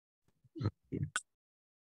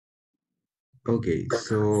Okay,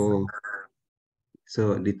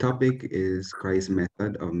 so the topic is Christ's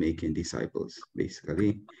method of making disciples,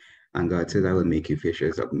 basically. And God says, I will make you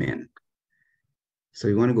fishers of men. So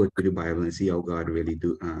you want to go to the Bible and see how God really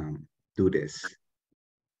do this,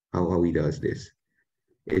 how he does this.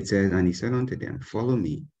 It says, and he said unto them, follow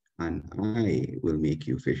me, and I will make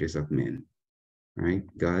you fishers of men. Right?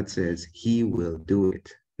 God says he will do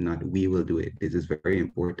it, not we will do it. This is very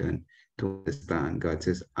important to understand. God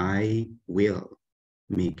says, I will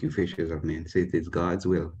make you fishers of men. So it is God's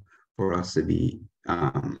will for us to be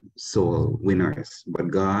soul winners,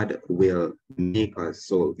 but God will make us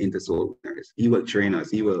soul winners. He will train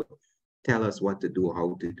us. He will tell us what to do,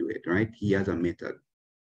 how to do it, right? He has a method.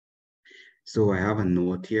 So I have a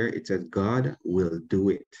note here. It says, God will do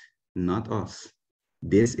it, not us.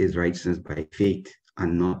 This is righteousness by faith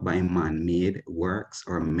and not by man-made works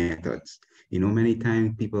or methods. You know, many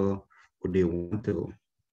times people, they want to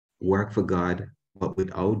work for God, but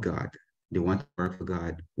without God. They want to work for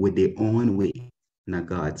God with their own way, not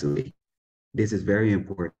God's way. This is very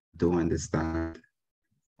important to understand.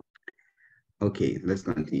 Okay, let's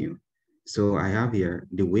continue. So I have here,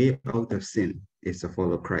 the way out of sin is to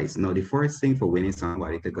follow Christ. Now, the first thing for winning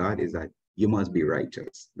somebody to God is that you must be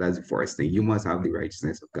righteous. That's the first thing. You must have the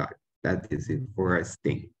righteousness of God. That is the first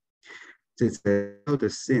thing. So it's out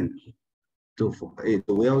of sin. The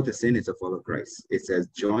way out of sin is to follow Christ. It says,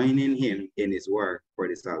 joining him in his work for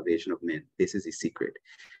the salvation of men. This is the secret.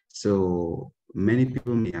 So many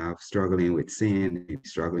people may have struggling with sin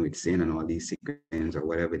and all these secret sins or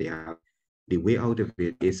whatever they have. The way out of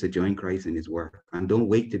it is to join Christ in his work. And don't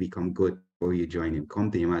wait to become good before you join him. Come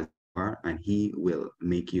to him as you are, and he will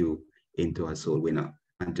make you into a soul winner.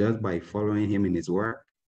 And just by following him in his work,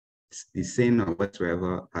 the sin or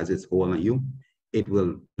whatsoever has its hold on you, it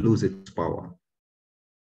will lose its power.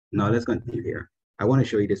 Now let's continue here. I want to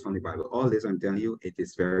show you this from the Bible. All this I'm telling you, it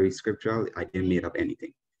is very scriptural. I didn't make up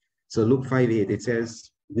anything. So Luke 5:8, it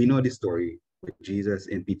says, we know the story with Jesus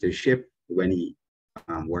in Peter's ship when he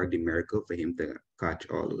worked the miracle for him to catch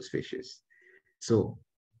all those fishes. So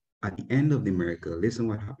at the end of the miracle, listen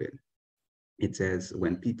what happened. It says,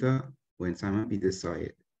 when Simon Peter saw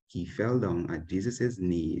it, he fell down at Jesus'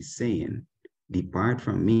 knees, saying, depart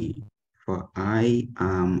from me, for I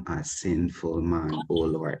am a sinful man, O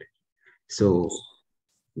Lord. So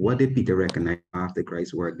what did Peter recognize after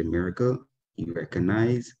Christ worked the miracle? He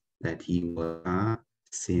recognized that he was a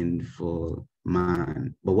sinful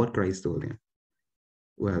man. But what Christ told him?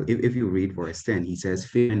 Well, if you read verse 10, he says,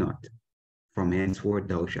 fear not, from henceforth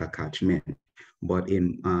thou shalt catch men. But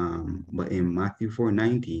in Matthew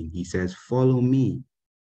 4:19, he says, follow me,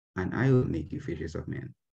 and I will make you fishers of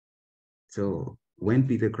men. So when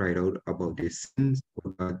Peter cried out about the sins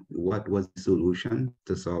of God, what was the solution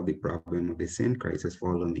to solve the problem of the sin? Christ says,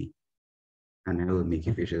 follow me, and I will make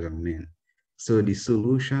you fishers of men. So the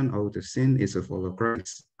solution out of sin is to follow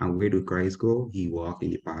Christ. And where do Christ go? He walked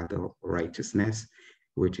in the path of righteousness,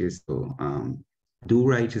 which is to do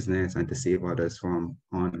righteousness and to save others from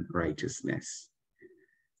unrighteousness.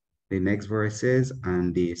 The next verse says,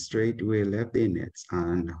 and they straightway left their nets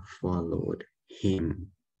and followed him.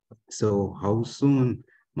 So how soon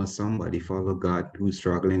must somebody follow God who's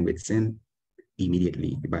struggling with sin?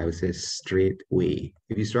 Immediately. The Bible says straightway.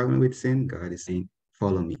 If you're struggling with sin, God is saying,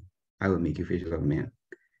 follow me. I will make you fishers of men.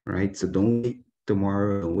 Right? So don't wait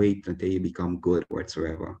tomorrow. Don't wait until you become good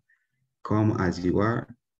whatsoever. Come as you are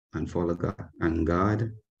and follow God. And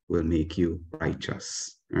God will make you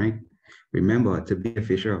righteous. Right? Remember, to be a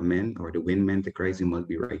fisher of men or to win men to Christ, you must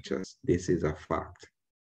be righteous. This is a fact.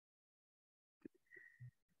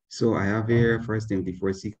 So I have here 1 Timothy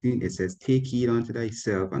 4:16. It says, take heed unto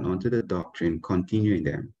thyself and unto the doctrine, continue in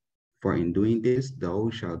them. For in doing this, thou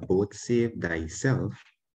shalt both save thyself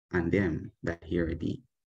and them that hear thee.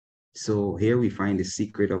 So here we find the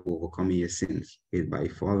secret of overcoming your sins is by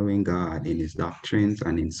following God in his doctrines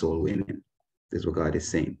and in soul winning. This is what God is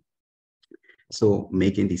saying. So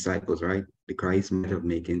making disciples, right? The Christ method of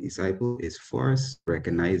making disciples is first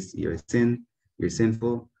recognize your sin, you're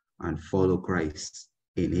sinful, and follow Christ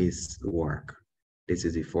in his work. This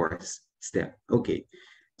is the first step. Okay,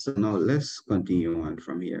 so now let's continue on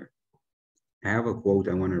from here. I have a quote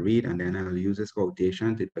I want to read, and then I'll use this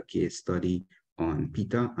quotation to do a case study on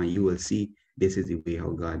Peter, and you will see this is the way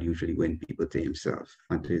how God usually wins people to himself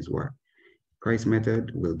and to his work. Christ's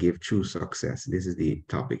method will give true success. This is the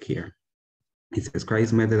topic here. It says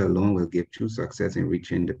Christ's method alone will give true success in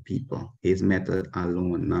reaching the people. His method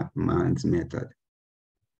alone, not man's method.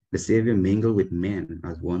 The Savior mingled with men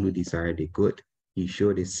as one who desired the good. He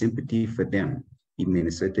showed his sympathy for them. He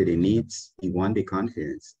ministered to their needs. He won their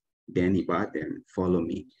confidence. Then he bade them, follow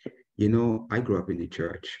me. You know, I grew up in the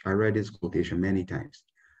church. I read this quotation many times.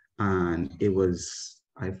 And it was,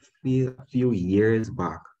 I feel a few years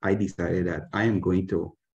back, I decided that I am going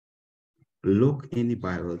to look in the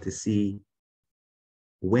Bible to see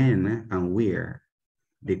when and where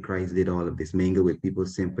did Christ did all of this, mingle with people,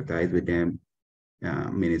 sympathize with them,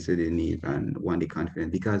 minister their needs, and won the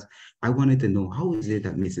confidence. Because I wanted to know, how is it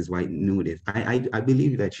that Mrs. White knew this? I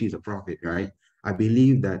believe that she's a prophet, right? I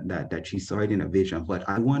believe that she saw it in a vision, but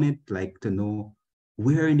I wanted like to know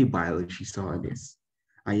where in the Bible she saw this.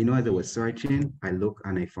 And you know, as I was searching, I looked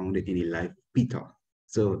and I found it in the life of Peter.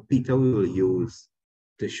 So Peter we will use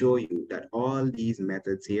to show you that all these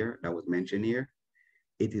methods here that was mentioned here,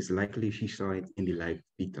 it is likely she saw it in the life of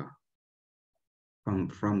Peter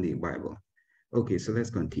from the Bible. Okay, so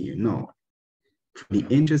let's continue. Now, for the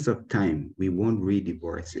interest of time, we won't read the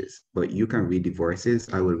verses, but you can read the verses.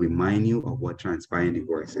 I will remind you of what transpired in the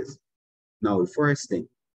verses. Now, the first thing,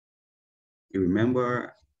 you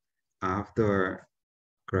remember after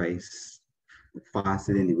Christ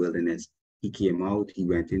fasted in the wilderness, he came out, he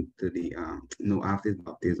went into the, no, after his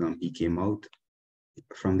baptism, he came out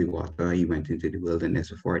from the water, he went into the wilderness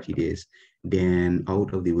for 40 days. Then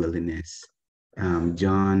out of the wilderness,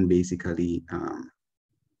 John basically,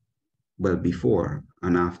 well, before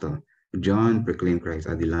and after, John proclaimed Christ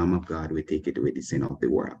as the Lamb of God will take it away the sin of the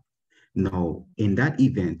world. Now, in that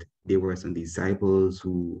event, there were some disciples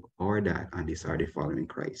who heard that and they started following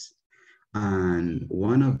Christ. And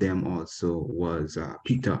one of them also was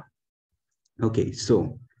Peter. Okay,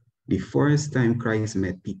 so the first time Christ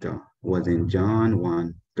met Peter was in John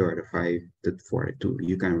 1, 35 to 42.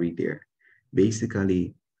 You can read there.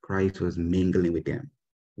 Basically, Christ was mingling with them.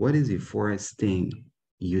 What is the first thing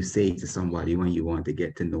you say to somebody when you want to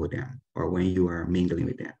get to know them or when you are mingling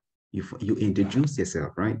with them? You introduce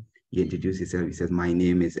yourself, right? You introduce yourself. He says, my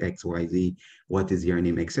name is XYZ. What is your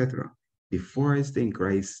name, etc. The first thing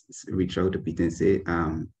Christ reached out to Peter and said,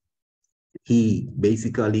 he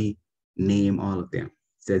basically named all of them.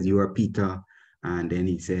 Says, you are Peter. And then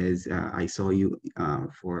he says, I saw you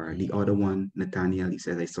for the other one, Nathaniel. He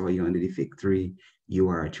says, I saw you under the fig tree. You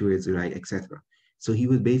are a true Israelite, etc. So he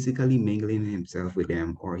was basically mingling himself with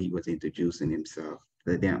them, or he was introducing himself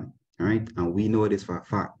to them, all right? And we know this for a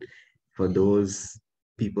fact. For those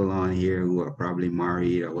people on here who are probably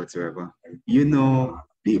married or whatsoever, you know,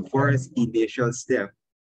 the first initial step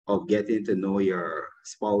of getting to know your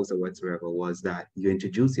spouse or whatsoever was that you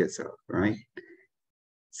introduce yourself, right?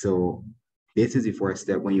 So this is the first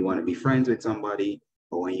step when you want to be friends with somebody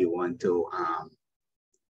or when you want to,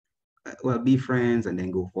 well, be friends and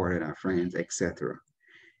then go further than friends, etc.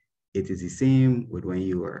 It is the same with when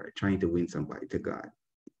you are trying to win somebody to God.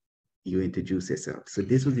 You introduce yourself. So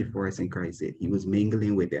this was the first thing Christ did. He was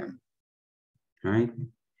mingling with them, right?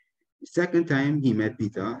 The second time he met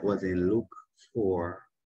Peter was in Luke 4,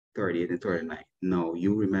 38 and 39. Now,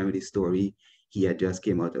 you remember the story. He had just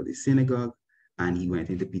came out of the synagogue and he went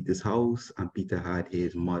into Peter's house, and Peter had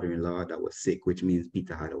his mother-in-law that was sick, which means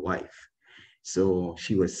Peter had a wife. So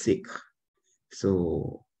she was sick.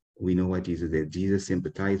 So we know what Jesus did. Jesus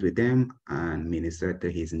sympathized with them and ministered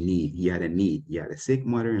to his need. He had a need. He had a sick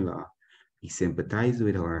mother-in-law. He sympathized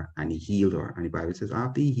with her and he healed her. And the Bible says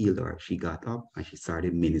after he healed her, she got up and she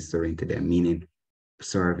started ministering to them, meaning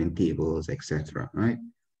serving tables, etc. Right?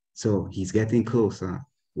 So he's getting closer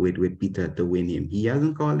with Peter to win him. He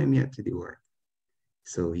hasn't called him yet to do work.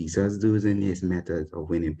 So he's just using his methods of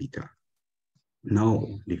winning Peter. Now,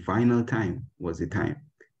 the final time was the time.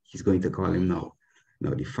 He's going to call him now.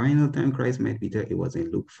 Now, the final time Christ met Peter, it was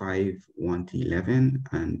in Luke 5, 1 to 11,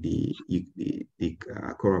 and the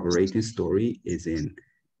corroborating story is in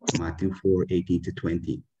Matthew 4, 18 to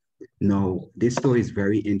 20. Now, this story is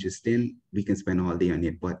very interesting. We can spend all day on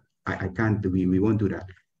it, but I can't, we won't do that.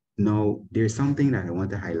 Now, there's something that I want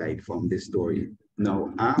to highlight from this story.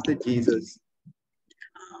 Now, after Jesus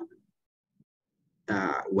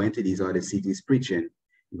went to these other cities preaching,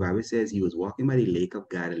 the Bible says he was walking by the Lake of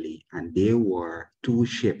Galilee, and there were two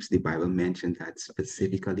ships. The Bible mentioned that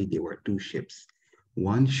specifically there were two ships.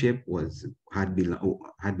 One ship had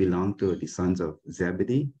belonged to the sons of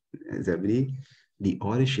Zebedee. The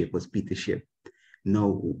other ship was Peter's ship.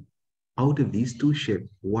 Now, out of these two ships,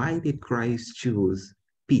 why did Christ choose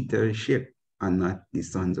Peter's ship and not the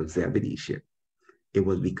sons of Zebedee's ship? It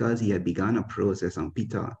was because he had begun a process on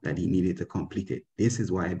Peter that he needed to complete it. This is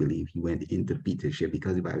why I believe he went into Peter's ship,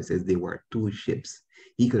 because the Bible says there were two ships.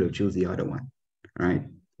 He could have chosen the other one, right?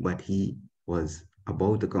 But he was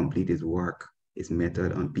about to complete his work, his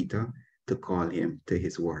method on Peter, to call him to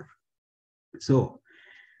his work. So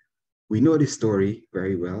we know this story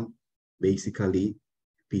very well. Basically,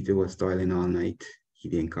 Peter was toiling all night. He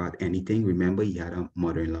didn't caught anything. Remember, he had a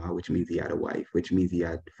mother-in-law, which means he had a wife, which means he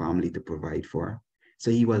had family to provide for. So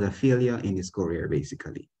he was a failure in his career,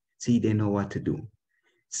 basically. So he didn't know what to do.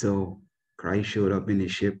 So Christ showed up in the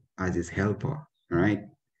ship as his helper, right?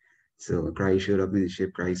 So Christ showed up in the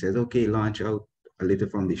ship. Christ says, okay, launch out a little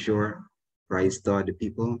from the shore. Christ taught the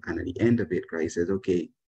people. And at the end of it, Christ says, okay,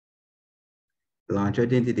 launch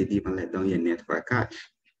out into the deep and let down your net for a catch.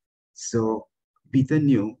 So Peter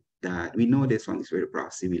knew that, we know this from the spirit of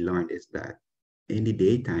prophecy, we learned this, that in the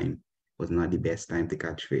daytime was not the best time to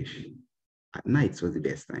catch fish. At night was the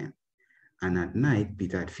best time. And at night,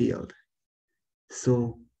 Peter had failed.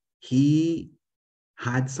 So he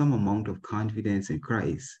had some amount of confidence in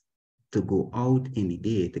Christ to go out in the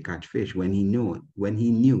day to catch fish when he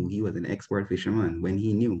knew he was an expert fisherman, when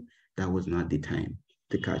he knew that was not the time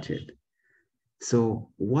to catch it. So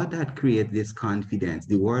what that creates this confidence,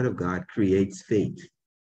 the word of God creates faith.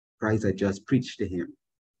 Christ had just preached to him.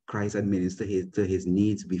 Christ had ministered to his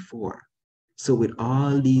needs before. So with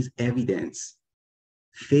all these evidence,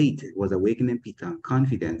 faith was awakening Peter,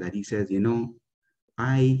 confidence that he says,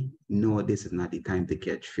 I know this is not the time to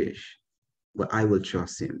catch fish, but I will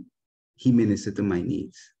trust him. He ministered to my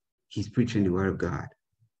needs. He's preaching the word of God.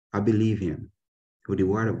 I believe him. For the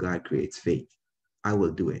word of God creates faith. I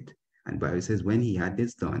will do it. And the Bible says when he had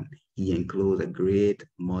this done, he enclosed a great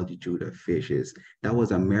multitude of fishes. That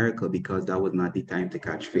was a miracle because that was not the time to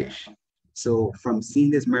catch fish. So from seeing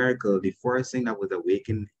this miracle, the first thing that was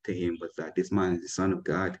awakened to him was that this man is the Son of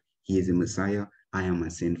God. He is the Messiah. I am a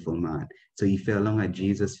sinful man. So he fell down at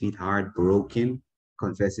Jesus' feet, heartbroken,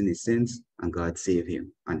 confessing his sins, and God saved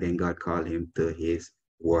him. And then God called him to his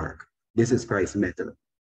work. This is Christ's method.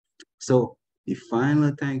 So the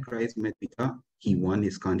final time Christ met Peter, he won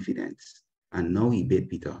his confidence. And now he bid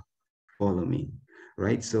Peter, follow me,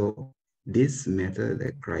 right? So this method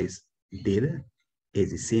that Christ did is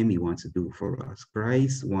the same he wants to do for us.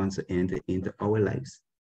 Christ wants to enter into our lives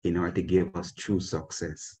in order to give us true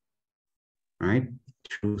success, right?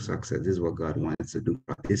 True success. This is what God wants to do.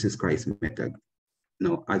 This is Christ's method.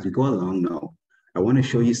 Now, as we go along now, I want to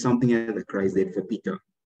show you something that Christ did for Peter.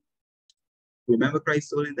 Remember Christ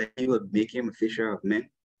told him that he would make him a fisher of men?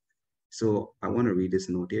 So I want to read this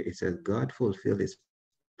note here. It says, God fulfilled his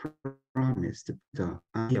promise to Peter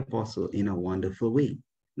and the apostle in a wonderful way.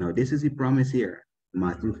 Now, this is the promise here,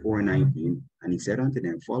 Matthew 4:19. And he said unto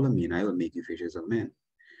them, follow me and I will make you fishers of men.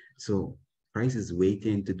 So Christ is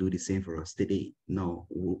waiting to do the same for us today. Now,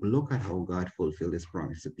 look at how God fulfilled his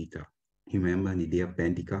promise to Peter. You remember on the day of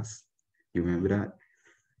Pentecost? You remember that?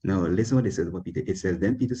 Now, listen what it says about Peter. It says,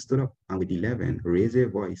 then Peter stood up and with 11 raised their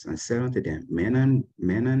voice and said unto them,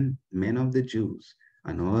 men of the Jews,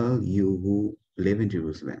 and all you who live in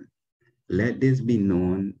Jerusalem, let this be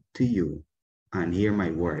known to you and hear my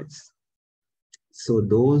words. So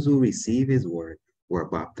those who received his word were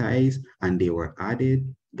baptized, and they were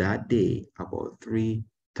added that day about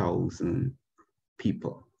 3,000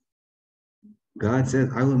 people. God says,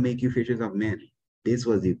 I will make you fishers of men. This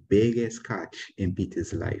was the biggest catch in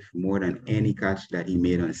Peter's life, more than any catch that he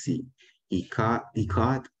made on sea. He caught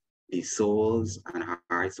the souls and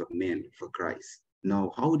hearts of men for Christ.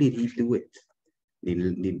 Now, how did he do it?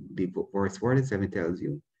 The verse 47 tells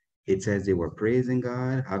you, it says they were praising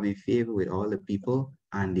God, having favor with all the people,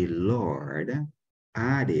 and the Lord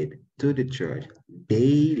added to the church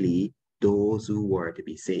daily those who were to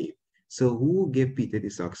be saved. So who gave Peter the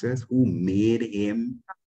success? Who made him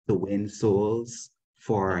to win souls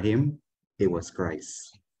for him? It was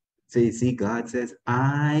Christ. So you see, God says,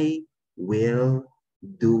 I will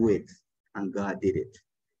do it. And God did it.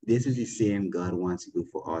 This is the same God wants to do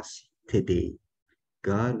for us today.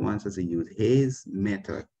 God wants us to use his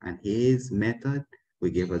method, and his method will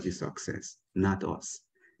give us the success, not us.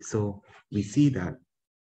 So we see that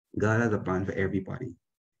God has a plan for everybody.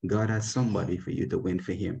 God has somebody for you to win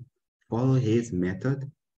for him. Follow his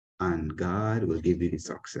method and God will give you the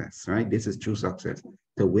success, right? This is true success.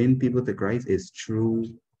 To win people to Christ is true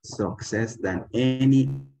success than any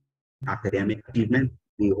academic achievement.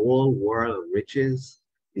 The whole world of riches,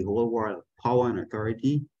 the whole world of power and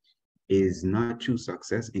authority is not true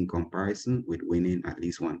success in comparison with winning at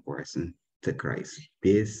least one person to Christ.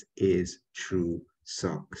 This is true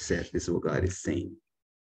success. This is what God is saying.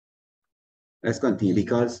 Let's continue,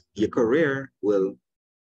 because your career will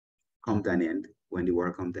come to an end when the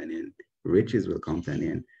world comes to an end. Riches will come to an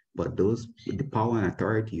end, but those with the power and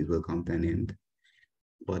authorities will come to an end.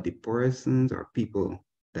 But the persons or people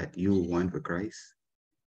that you want for Christ,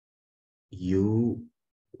 you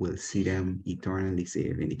will see them eternally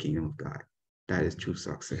saved in the kingdom of God. That is true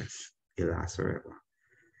success. It lasts forever.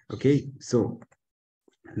 Okay, so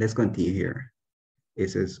Let's continue here. It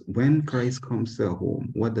says, when Christ comes to a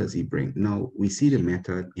home, what does he bring? Now, we see the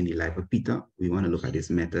method in the life of Peter. We want to look at this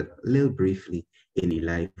method a little briefly in the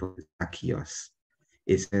life of Zacchaeus.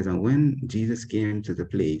 It says, and when Jesus came to the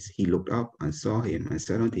place, he looked up and saw him and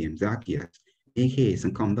said unto him, Zacchaeus, make haste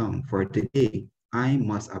and come down, for today I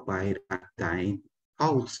must abide at thine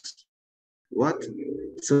house. What?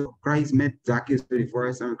 So Christ met Zacchaeus for the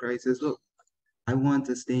first time. Christ says, look, I want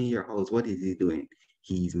to stay in your house. What is he doing?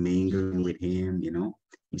 He's mingling with him, you know.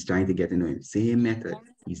 He's trying to get to know him. Same method.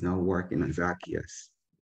 He's now working on Zacchaeus.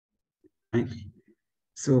 Right?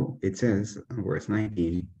 So it says, verse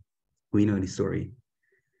 19, we know the story.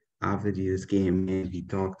 After Jesus came in, he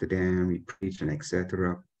talked to them, he preached, and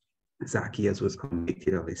etc. Zacchaeus was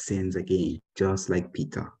convicted of his sins again, just like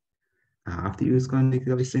Peter. After he was convicted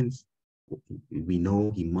of his sins, we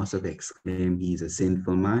know he must have exclaimed he's a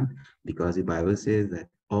sinful man, because the Bible says that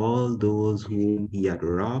all those whom he had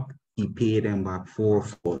robbed, he paid them back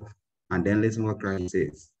fourfold. And then listen what Christ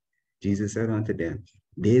says. Jesus said unto them,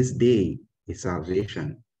 this day is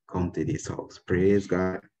salvation come to this house. Praise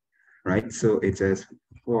God. Right? So it says,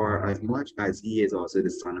 for as much as he is also the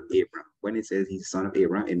son of Abraham. When it says he's the son of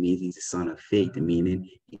Abraham, it means he's the son of faith, meaning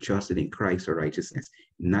he trusted in Christ for righteousness.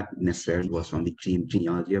 Not necessarily was from the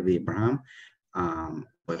genealogy of Abraham,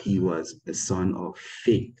 but he was the son of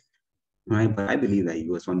faith. Right? But I believe that he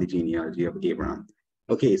was from the genealogy of Abraham.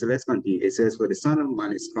 Okay, so let's continue. It says, for the Son of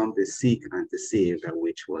Man is come to seek and to save that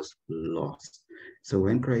which was lost. So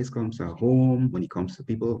when Christ comes to home, when he comes to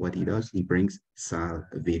people, what he does, he brings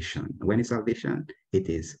salvation. When it's salvation, it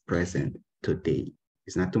is present today.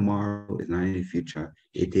 It's not tomorrow, it's not in the future.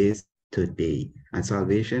 It is today. And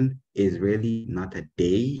salvation is really not a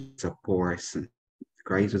day, it's a person.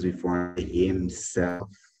 Christ was before himself.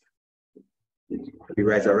 The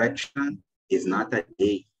resurrection is not a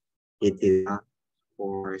day, it is a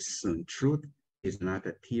person. Truth is not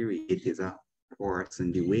a theory, it is a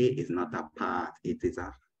person. The way is not a path, it is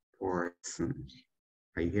a person.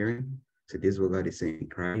 Are you hearing? So this is what God is saying.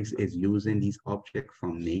 Christ is using these objects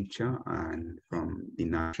from nature and from the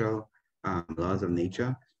natural laws of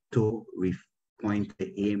nature to point to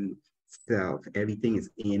himself. Everything is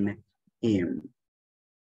in him.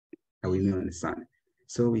 Are we understand?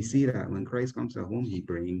 So we see that when Christ comes to home, he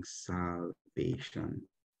brings salvation.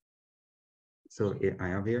 So I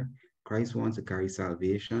have here, Christ wants to carry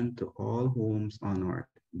salvation to all homes on earth,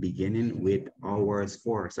 beginning with ours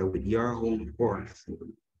first. So with your home first.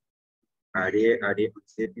 Are there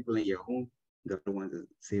unsaved people in your home? God wants to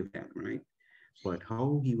save them, right? But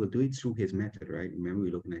how he will do it through his method, right? Remember,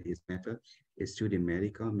 we're looking at his method. It's through the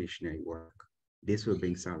medical missionary work. This will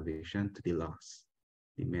bring salvation to the lost.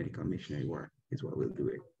 The medical missionary work is what will do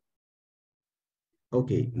it.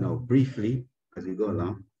 Okay, now briefly, as we go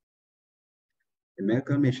along, the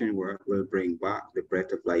medical missionary work will bring back the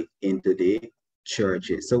breath of life into the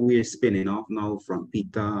churches. So we're spinning off now from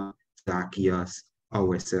Peter, Zacchaeus,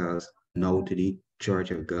 ourselves, now to the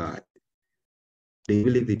church of God. Do you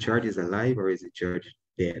believe the church is alive, or is the church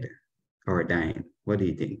dead or dying? What do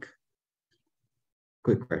you think?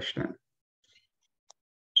 Quick question.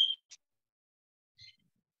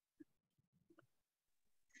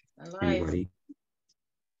 Alive. Anybody?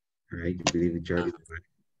 All right, you believe the church is alive?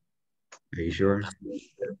 Are you sure?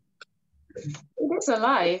 It is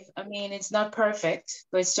alive. I mean, it's not perfect,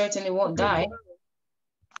 but it certainly won't die.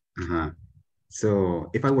 So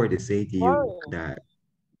if I were to say to you that,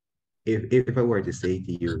 if I were to say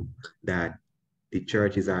to you that the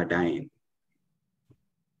churches are dying,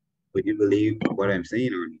 would you believe what I'm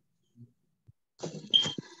saying or not?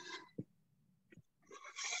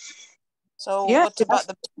 So what about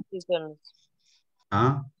the baptisms?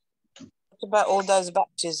 Huh? What about all those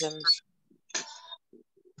baptisms?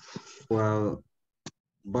 Well,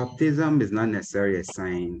 baptism is not necessarily a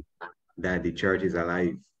sign that the church is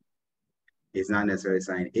alive. It's not necessarily a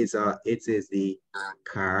sign. It is the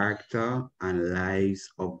character and lives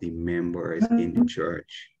of the members in the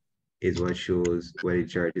church is what shows whether the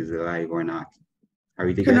church is alive or not. Are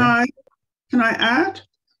we together? Can I add?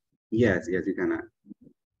 Yes, you can add.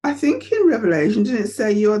 I think in Revelation, didn't it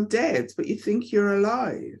say you're dead, but you think you're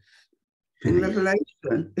alive? In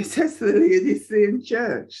Revelation, it says the Laodicean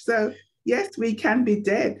church. So yes, we can be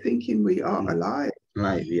dead thinking we are alive.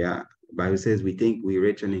 Alive, yeah. The Bible says we think we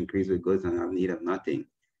rich and increase with goods and have need of nothing.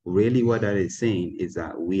 Really what that is saying is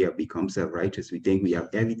that we have become self-righteous. We think we have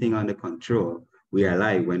everything under control. We are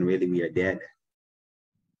alive when really we are dead.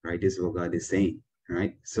 Right? This is what God is saying.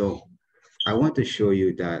 Right? So I want to show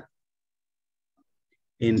you that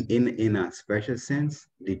in a special sense,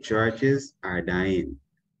 the churches are dying.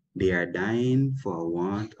 They are dying for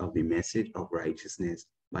want of the message of righteousness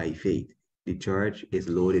by faith. The church is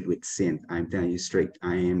loaded with sin. I'm telling you straight.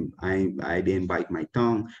 I didn't bite my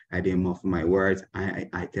tongue. I didn't muffle my words.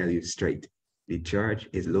 I tell you straight. The church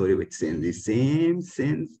is loaded with sin. The same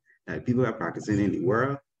sins that people are practicing in the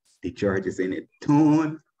world, the church is in it.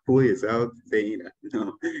 Don't pull yourself saying that.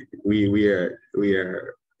 No, we are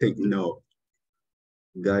thinking, no,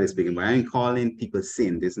 God is speaking. But I ain't calling people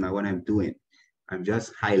sin. This is not what I'm doing. I'm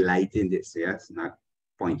just highlighting this. Yes, not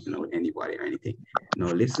pointing out anybody or anything.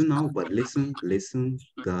 No, listen now, but listen.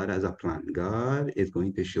 God has a plan. God is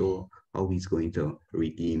going to show how he's going to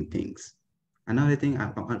redeem things. Another thing,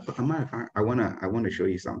 I want to show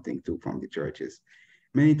you something too from the churches.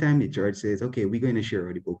 Many times the church says, okay, we're going to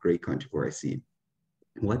share the book Great Controversy.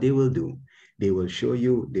 What they will do, they will show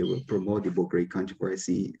you, they will promote the book Great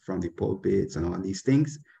Controversy from the pulpits and all these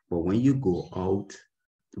things. But when you go out,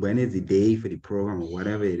 when it's the day for the program or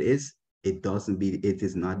whatever it is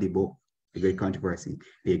not the book, the Great Controversy.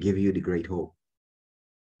 They give you the Great Hope.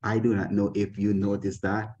 I do not know if you notice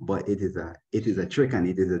that, but it is a trick and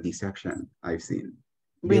it is a deception I've seen.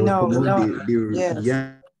 We know.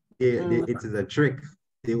 It is a trick.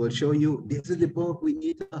 They will show you, this is the book, we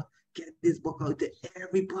need to get this book out to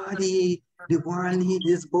everybody. The world needs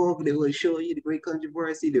this book. They will show you the Great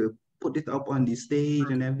Controversy. They will put it up on the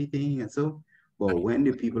stage and everything. And so, but when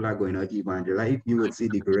the people are going out to evangelize, you will see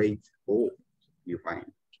the Great Hope you find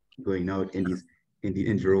going out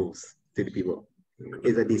in droves to the people.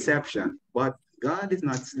 It's a deception, but God is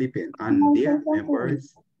not sleeping, and their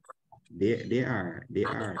members, they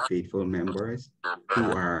are faithful members who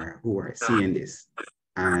are seeing this.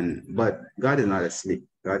 But God is not asleep.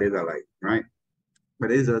 God is alive, right? But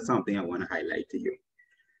this is something I want to highlight to you.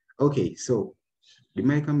 Okay, so the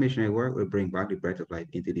American missionary work will bring back the breath of life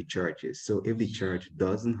into the churches. So if the church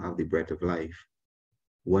doesn't have the breath of life,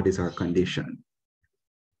 what is our condition?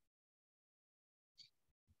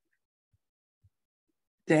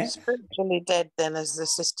 Dead. Spiritually dead, then, as the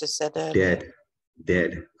sister said earlier.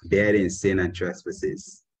 Dead in sin and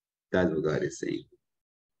trespasses. That's what God is saying.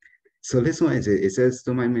 So this one, it says,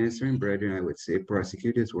 to my ministering brethren, I would say,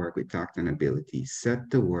 prosecute this work with tact and ability. Set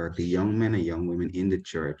to work the young men and young women in the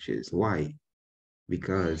churches. Why?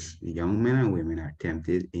 Because the young men and women are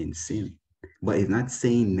tempted in sin. But it's not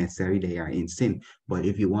saying necessarily they are in sin. But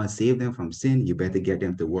if you want to save them from sin, you better get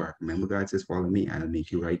them to work. Remember, God says, follow me, I'll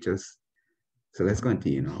make you righteous. So let's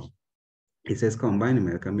continue now. It says, combine the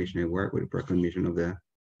medical missionary work with the proclamation of the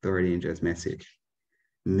third angel's message.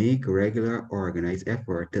 Make regular organized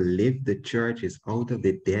effort to lift the churches out of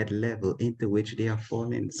the dead level into which they have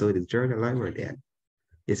fallen. So the church alive or dead.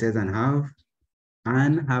 It says, and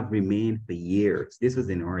have remained for years. This was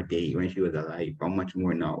in her day when she was alive. How much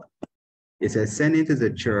more now? It says, send into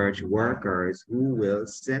the church workers who will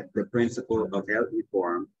set the principle of health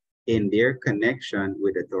reform in their connection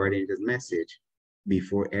with the third angel's message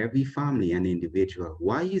before every family and individual.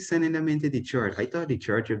 Why are you sending them into the church? I thought the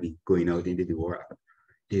church would be going out into the world.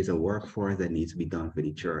 There's a workforce that needs to be done for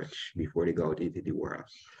the church before they go out into the world.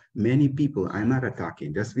 Many people, I'm not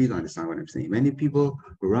attacking, just please understand what I'm saying. Many people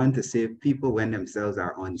run to save people when themselves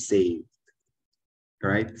are unsaved,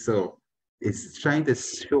 right? So it's trying to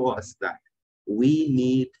show us that we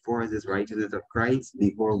need for this righteousness of Christ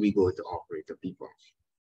before we go to operate to people.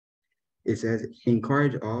 It says,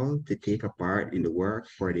 encourage all to take a part in the work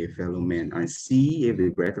for their fellow men and see if the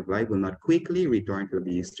breath of life will not quickly return to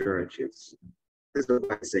these churches. That's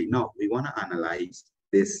what I say. No, we want to analyze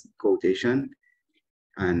this quotation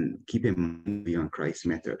and keep in mind beyond Christ's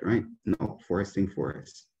method, right? No, first thing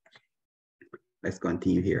first. Let's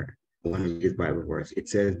continue here. One of this Bible verse. It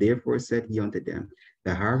says, therefore said he unto them,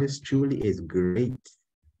 the harvest truly is great,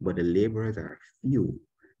 but the laborers are few.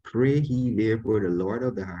 Pray he therefore the Lord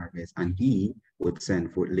of the harvest, and he would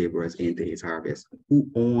send forth laborers into his harvest. Who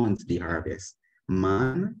owns the harvest?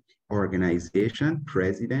 Man, organization,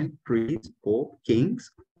 president, priest, pope,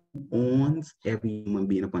 kings, owns every human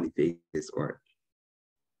being upon the face of this earth.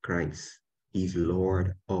 Christ, he's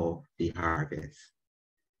Lord of the harvest.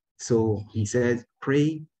 So he says,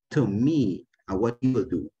 pray to me, and what he will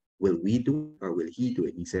do. Will we do it or will he do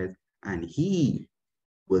it? He says, and he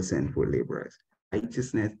will send for laborers.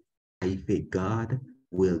 Righteousness, I think God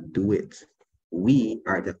will do it. We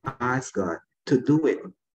are to ask God to do it.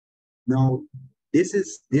 Now, this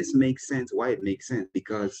makes sense. Why it makes sense?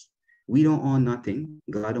 Because we don't own nothing.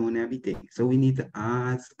 God owns everything. So we need to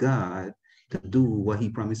ask God to do what he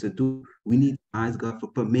promised to do. We need to ask God for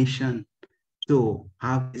permission to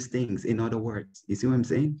have these things. In other words, you see what I'm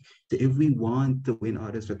saying? So if we want to win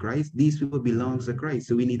others for Christ, these people belong to Christ.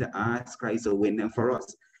 So we need to ask Christ to win them for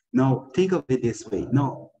us. Now, think of it this way.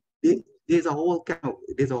 No, there's a whole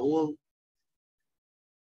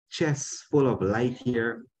chest full of light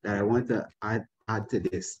here that I want to add to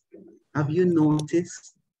this. Have you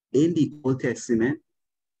noticed in the Old Testament,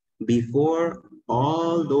 before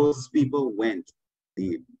all those people went,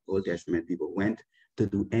 the Old Testament people went to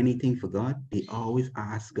do anything for God, they always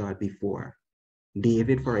asked God before.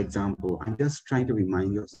 David, for example, I'm just trying to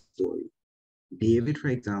remind you of the story. David, for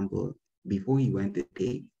example, before he went to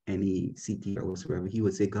take any city or whatsoever, he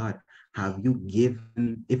would say, God, have you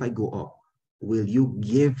given, if I go up, will you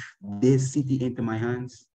give this city into my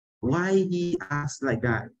hands? Why he asked like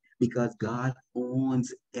that? Because God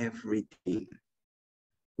owns everything.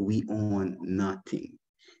 We own nothing.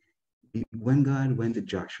 When God went to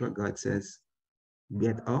Joshua, God says,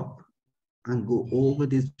 get up and go over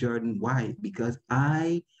this Jordan. Why? Because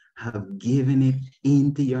I have given it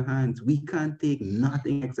into your hands. We can't take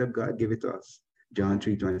nothing except God give it to us. John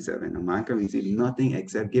 3:27. A man can receive nothing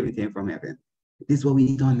except give it to him from heaven. This is what we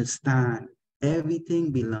need to understand.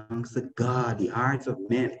 Everything belongs to God. The hearts of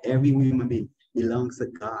men, every human being belongs to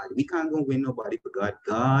God. We can't go win nobody for God.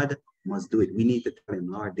 God must do it. We need to tell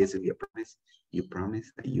him, Lord, this is your promise. You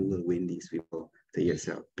promise that you will win these people to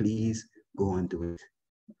yourself. Please go and do it.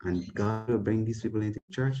 And God will bring these people into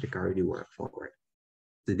the church to carry the work forward.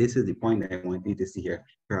 So this is the point that I want you to see here.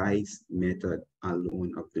 Christ's method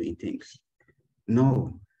alone of doing things.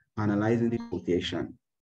 Now, analyzing the quotation.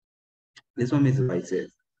 This one Mrs. White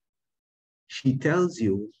says, she tells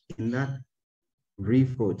you in that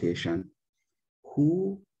brief quotation,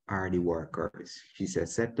 who are the workers? She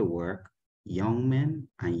says, set to work young men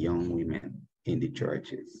and young women in the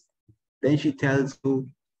churches. Then she tells you,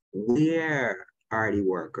 where are the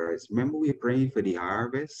workers? Remember, we're praying for the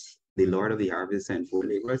harvest. The Lord of the harvest sent forth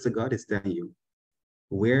laborers. So God is telling you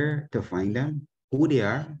where to find them, who they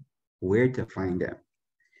are, where to find them.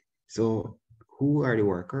 So who are the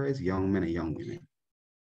workers? Young men and young women.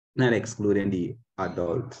 Not excluding the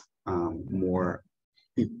adults, more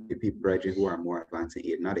people brethren who are more advanced in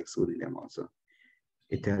age, not excluding them also.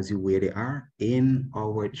 It tells you where they are in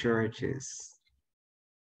our churches.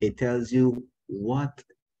 It tells you what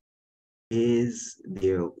is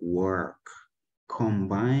their work.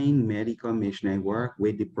 Combine medical missionary work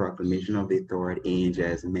with the proclamation of the third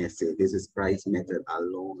angel's message. This is Christ's method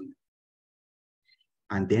alone.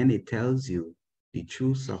 And then it tells you the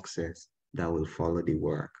true success that will follow the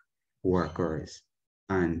workers,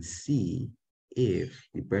 and see if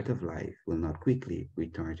the breath of life will not quickly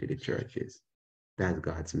return to the churches. That's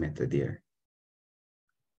God's method there.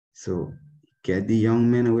 So get the young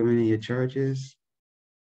men and women in your churches,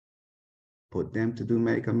 put them to do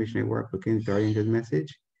medical missionary work, looking third angel's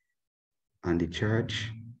message, and the church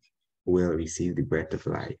will receive the breath of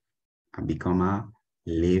life and become a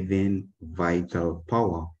living, vital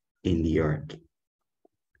power in the earth.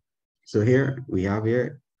 So here we have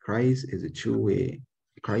here, Christ is a true way.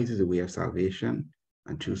 Christ is the way of salvation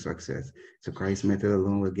and true success. So Christ's method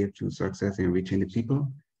alone will give true success in reaching the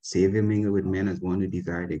people, save and mingle with men as one who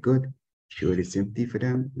desire the good, show the sympathy for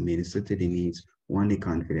them, minister to the needs, won the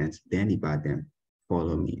confidence, then he bade them,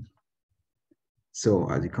 follow me. So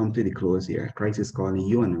as we come to the close here, Christ is calling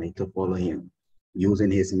you and I to follow him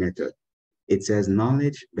using his method. It says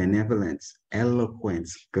knowledge, benevolence,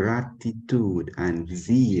 eloquence, gratitude, and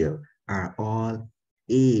zeal are all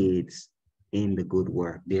aids in the good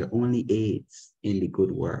work. They're only aids in the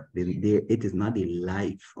good work. It is not the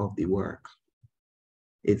life of the work.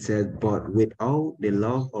 It says, but without the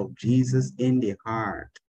love of Jesus in the heart,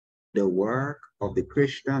 the work of the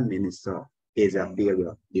Christian minister is a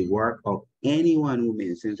failure. The work of anyone who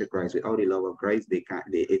ministers to Christ without the love of Christ,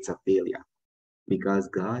 it's a failure, because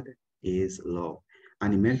God is love.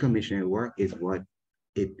 And the medical missionary work is what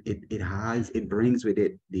it brings with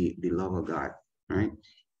it the love of God, right?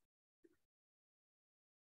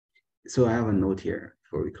 So I have a note here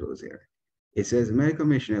before we close here. It says medical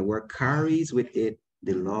missionary work carries with it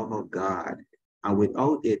the love of God, and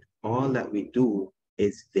without it, all that we do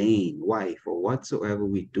is vain. Why? For whatsoever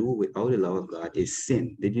we do without the love of God is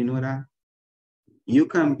sin. Did you know that? You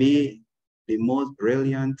can be the most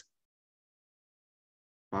brilliant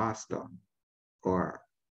pastor or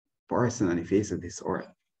person on the face of this earth.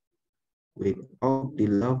 Without the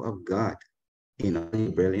love of God in all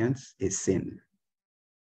your brilliance is sin.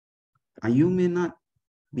 And you may not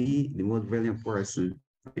be the most brilliant person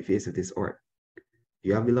on the face of this earth.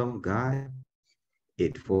 You have the love of God,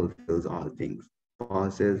 it fulfills all things.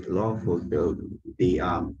 Paul says love fulfills the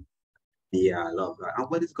love of God. And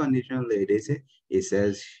what is conditional, ladies? It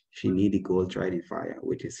says she needed gold tried in fire,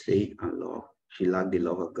 which is faith and love. She lacked the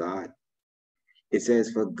love of God. It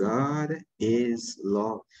says, for God is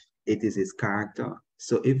love. It is his character.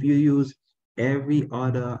 So if you use Every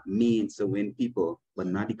other means to win people, but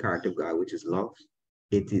not the character of God, which is love.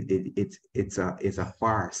 It's a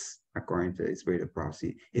farce, according to the spirit of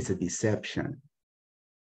prophecy. It's a deception.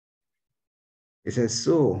 It says,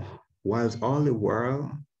 so whilst all the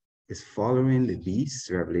world is following the beast,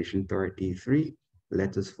 Revelation 33,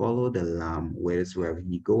 let us follow the Lamb wherever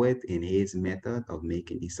he goeth in his method of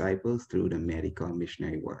making disciples through the medical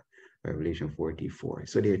missionary work, Revelation 44.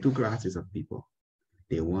 So there are two classes of people.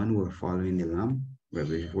 The one who are following the Lamb,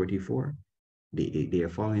 Revelation 44, they are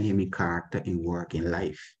following him in character, in work, in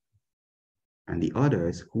life. And the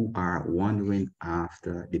others who are wandering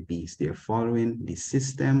after the beast, they're following the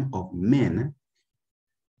system of men,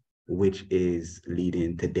 which is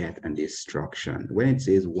leading to death and destruction. When it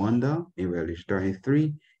says wander in Revelation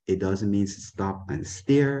 33, it doesn't mean to stop and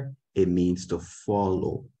stare. It means to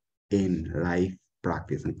follow in life,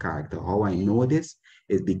 practice, and character. How I know this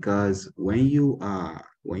is because when you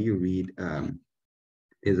read,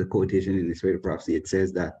 there's a quotation in the Spirit of Prophecy. It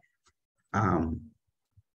says that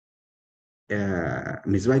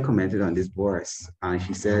Ms. White commented on this verse, and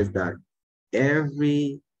she says that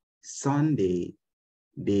every Sunday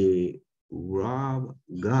they rob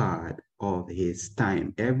God of his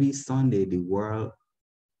time. Every Sunday, the world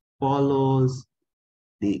follows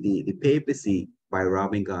the papacy by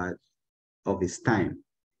robbing God of his time.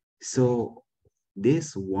 So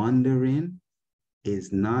this wandering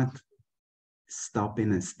is not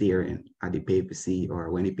stopping and staring at the papacy,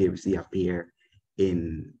 or when the papacy appear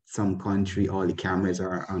in some country, all the cameras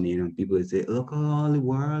are on it, and people say, look, all the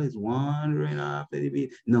world is wandering after the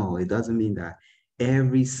beast. No, it doesn't mean that.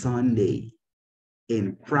 Every Sunday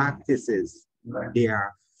in practices, they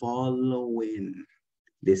are following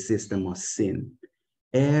the system of sin.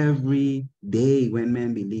 Every day when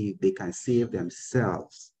men believe they can save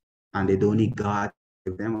themselves and they don't need God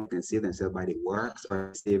to save them, or can save themselves by the works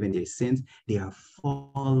or saving their sins, they are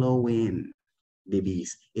following the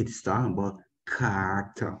beast. It's talking about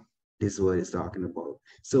character. This is what it's talking about.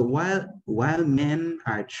 So while men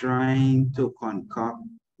are trying to concoct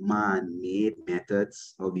man-made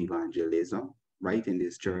methods of evangelism, right, in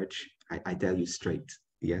this church, I tell you straight,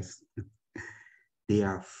 yes, they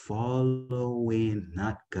are following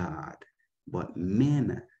not God, but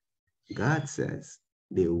men. God says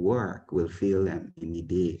the work will fail them in the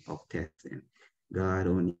day of testing. God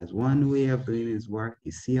only has one way of doing his work.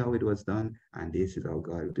 You see how it was done, and this is how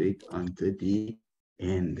God will do it unto the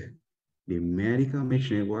end. The medical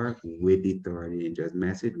missionary work with the authority and just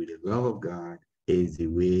message with the love of God is the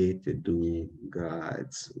way to do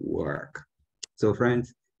God's work. So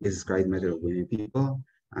friends, this is Christ's method of winning people.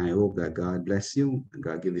 I hope that God bless you, and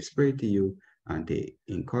God give his spirit to you, and they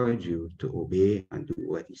encourage you to obey and do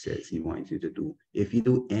what he says he wants you to do. If you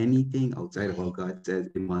do anything outside of what God says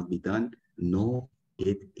it must be done, no,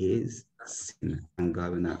 it is sin, and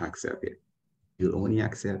God will not accept it. You'll only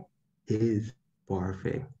accept his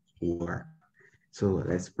perfect work. So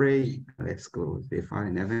let's pray. Let's close. Dear Father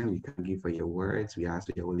in heaven, we thank you for your words. We ask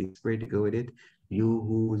for your Holy Spirit to go with it. You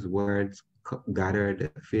whose words gather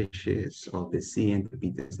the fishes of the sea into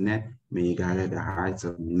Peter's net, may you gather the hearts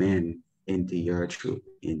of men into your truth.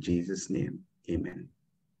 In Jesus' name, amen.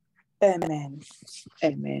 Amen.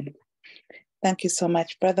 Amen. Thank you so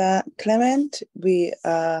much, Brother Clement. We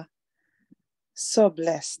are so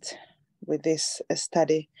blessed with this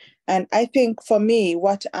study. And I think for me,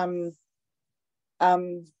 what I'm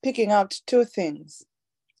picking out two things.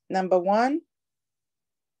 Number one,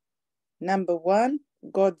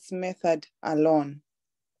 God's method alone.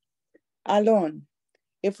 Alone.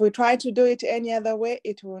 If we try to do it any other way,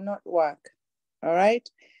 it will not work. All right.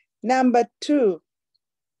 Number two,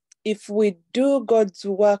 if we do God's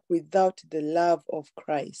work without the love of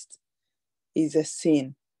Christ, is a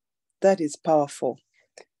sin. That is powerful.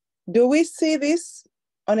 Do we see this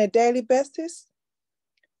on a daily basis?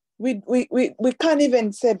 We can't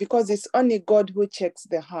even say, because it's only God who checks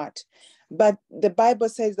the heart. But the Bible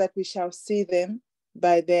says that we shall see them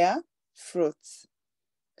by their fruits.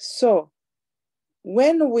 So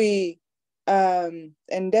when we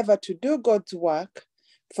endeavor to do God's work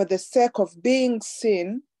for the sake of being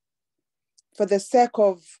seen, for the sake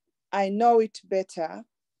of I know it better,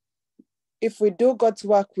 if we do God's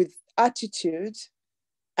work with attitude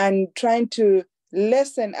and trying to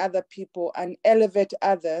lessen other people and elevate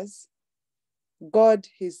others, God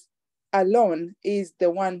alone is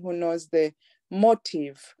the one who knows the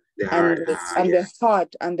motive and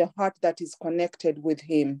the heart that is connected with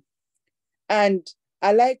him. And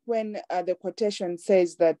I like when the quotation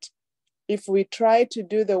says that if we try to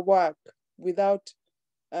do the work without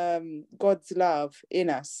God's love in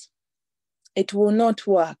us, it will not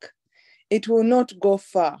work. It will not go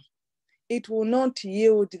far. it will not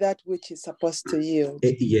yield that which is supposed to yield.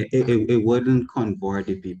 It wouldn't convert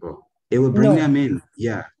the people. It will bring them in.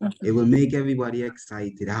 Yeah. It will make everybody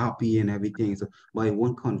excited, happy and everything. So, but it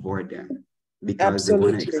won't convert them because they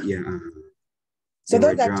want to, So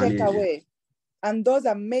those are takeaway. And those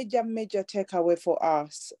are major, major takeaway for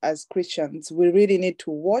us as Christians. We really need to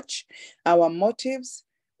watch our motives,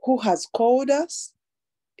 who has called us.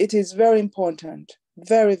 It is very important,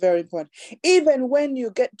 very, very important. Even when you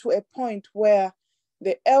get to a point where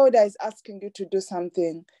the elder is asking you to do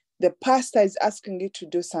something, the pastor is asking you to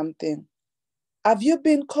do something. Have you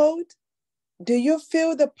been called? Do you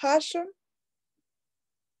feel the passion?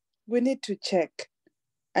 We need to check.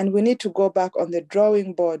 And we need to go back on the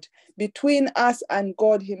drawing board between us and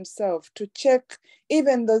God himself to check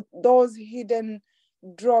even those hidden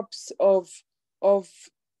drops of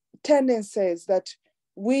tendencies that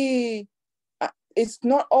it's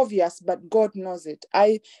not obvious, but God knows it.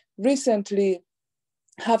 I recently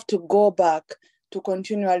have to go back to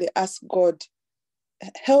continually ask God,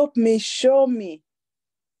 help me, show me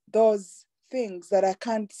those things that I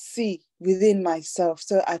can't see within myself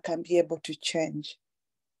so I can be able to change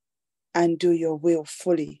and do your will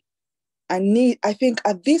fully. I think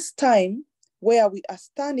at this time where we are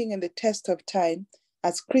standing in the test of time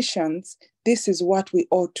as Christians, this is what we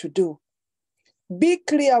ought to do. Be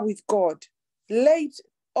clear with God, lay it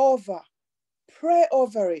over, pray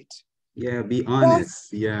over it. Yeah, be honest.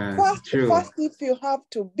 First, if you have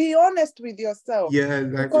to, be honest with yourself. Yeah,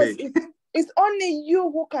 exactly. Because it's only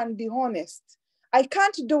you who can be honest. I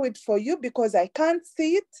can't do it for you because I can't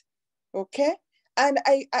see it, okay? And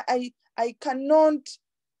I cannot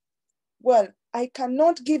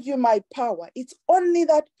give you my power. It's only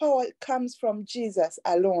that power comes from Jesus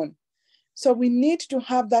alone. So we need to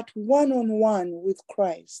have that one-on-one with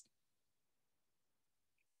Christ.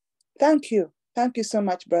 Thank you. Thank you so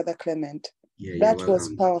much, Brother Clement. Yeah, that was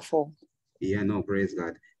powerful. Yeah, no, praise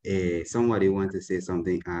God. Somebody want to say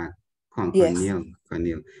something? Yes.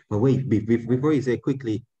 Cornel. But wait, before you say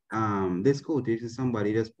quickly, this quotation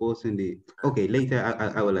somebody just posting the. Okay, later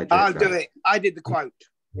I will address I'll do it. I did the quote.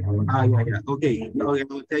 Yeah. Okay,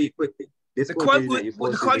 I'll tell you quickly. The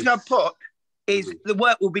quote I put is the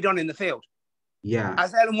work will be done in the field. Yeah.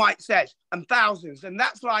 As Ellen White says, and thousands. And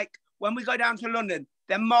that's like when we go down to London,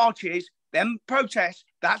 them marches, them protests,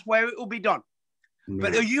 that's where it will be done. Yeah.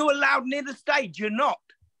 But are you allowed near the stage? You're not.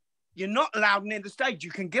 You're not allowed near the stage.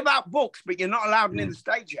 You can give out books, but you're not allowed near the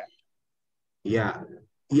stage yet. Yeah.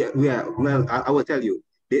 Well, I will tell you,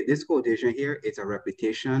 this quotation here is a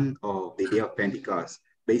repetition of the day of Pentecost.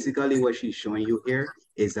 Basically, what she's showing you here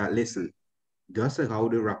is that, listen, just like how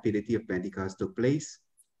the rapidity of Pentecost took place,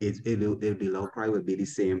 the loud cry will be the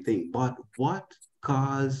same thing. But what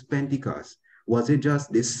caused Pentecost? Was it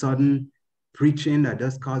just this sudden preaching that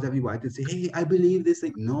just caused everybody to say, hey, I believe this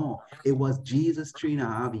thing? No, it was Jesus'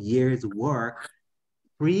 3.5 years work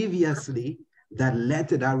previously that led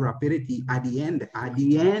to that rapidity at the end. At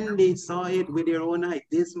the end, they saw it with their own eyes.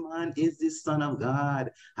 This man is the Son of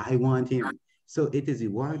God. I want him. So it is the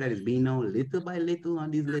work that is being known little by little on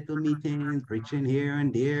these little meetings, preaching here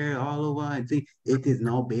and there, all over. And see, it is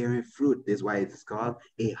now bearing fruit. That's why it's called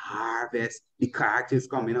a harvest. The character is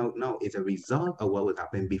coming out now. It's a result of what was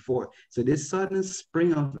happening before. So this sudden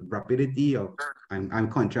spring of rapidity of, I'm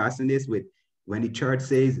contrasting this with when the church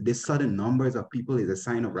says this sudden numbers of people is a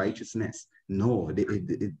sign of righteousness. No,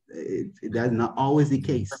 that's not always the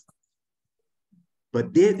case.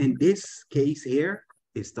 But in this case here,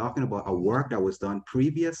 it's talking about a work that was done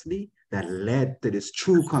previously that led to this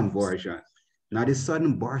true conversion. Now, this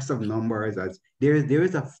sudden burst of numbers, as there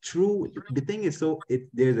is a true, the thing is, so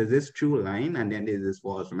there's this true line and then there's this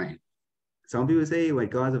false line. Some people say, well,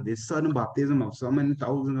 because of this sudden baptism of so many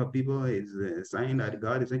thousands of people is a sign that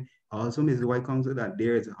God is saying. Also, Mrs. White comes to that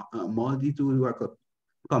there's a multitude who are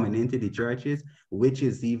coming into the churches, which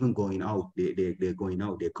is even going out. They're going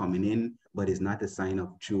out, they're coming in, but it's not a sign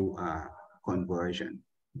of true conversion.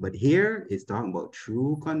 But here it's talking about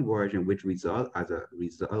true conversion, which result as a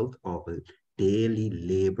result of a daily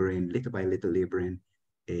laboring, little by little laboring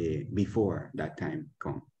before that time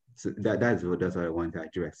comes. So that's what I want to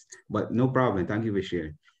address. But no problem. Thank you for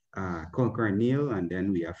sharing. Cornel, and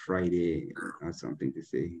then we have Friday something to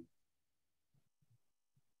say.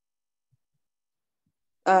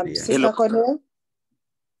 Sister Cornel?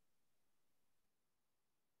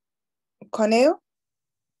 Cornel?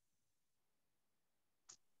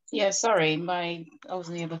 Yeah, sorry, I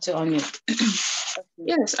wasn't able to unmute.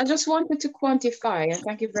 Yes, I just wanted to quantify, and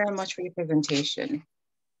thank you very much for your presentation.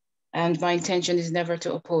 And my intention is never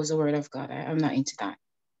to oppose the word of God. I'm not into that.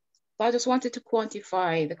 But I just wanted to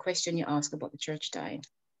quantify the question you asked about the church time.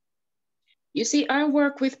 You see, I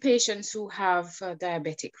work with patients who have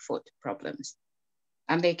diabetic foot problems,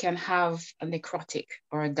 and they can have a necrotic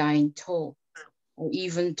or a dying toe or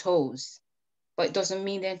even toes, but it doesn't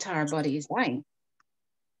mean the entire body is dying.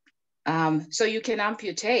 So you can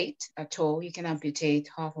amputate a toe, you can amputate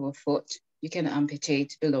half of a foot, you can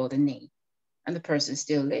amputate below the knee, and the person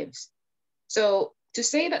still lives. So to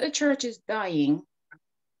say that the church is dying,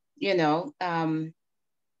 you know, I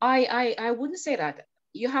wouldn't say that.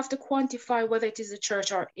 You have to quantify whether it is the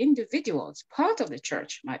church or individuals. Part of the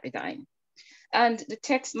church might be dying. And the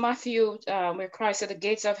text, Matthew, where Christ said, the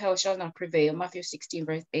gates of hell shall not prevail, Matthew 16,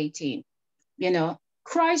 verse 18. You know,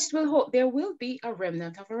 Christ will hope there will be a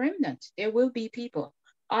remnant of a remnant. There will be people.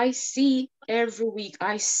 I see every week,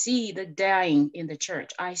 I see the dying in the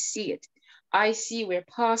church. I see it. I see where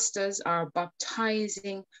pastors are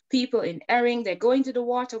baptizing people in erring. They're going to the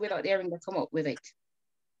water without erring, they come up with it.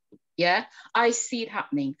 Yeah, I see it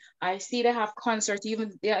happening. I see they have concerts.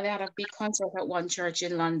 Even they had a big concert at one church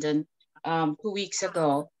in London 2 weeks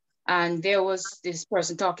ago. And there was this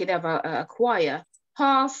person talking about a choir,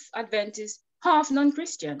 half Adventist, half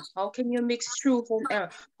non-Christian. How can you mix truth and error?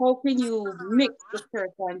 How can you mix the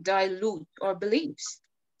church and dilute our beliefs?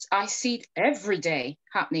 I see it every day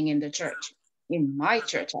happening in the church. In my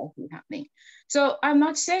church, I see it happening. So I'm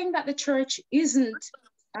not saying that the church isn't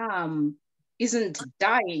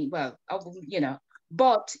dying, well, you know,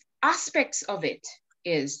 but aspects of it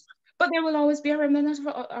is. But there will always be a remnant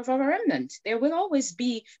of a remnant. There will always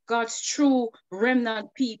be God's true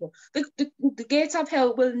remnant people. The gates of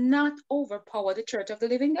hell will not overpower the church of the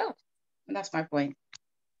living God. And that's my point.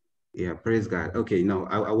 Yeah, praise God. Okay, no,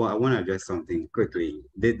 I want to address something quickly.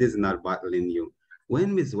 This is not battling you.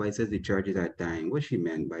 When Ms. White says the churches are dying, what she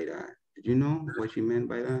meant by that? Did you know what she meant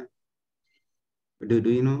by that? Do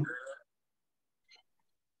you know?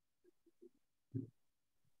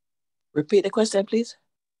 Repeat the question, please.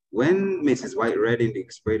 When Mrs. White read in the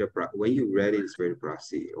Spirit of when you read in Spirit of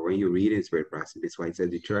Prophecy, or when you read in Spirit of Prophecy, Ms. White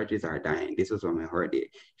said the churches are dying. This was when I heard it.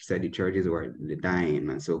 She said the churches were dying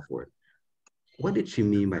and so forth. What did she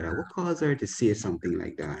mean by that? What caused her to say something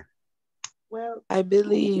like that? Well, I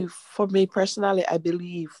believe, for me personally, I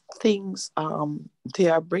believe things, they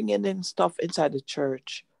are bringing in stuff inside the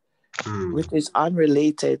church, which is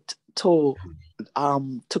unrelated to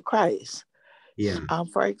Christ. Yeah.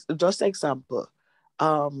 For just example,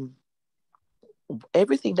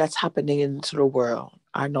 everything that's happening into the world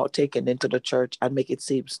are not taken into the church and make it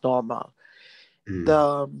seem normal.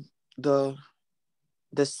 The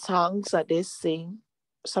songs that they sing,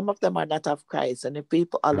 some of them are not of Christ, and a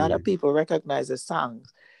lot of people recognize the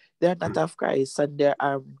songs. They're not of Christ, and they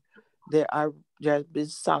have been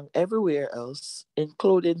sung everywhere else,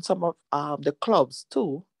 including some of the clubs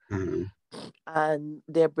too. And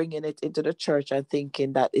they're bringing it into the church and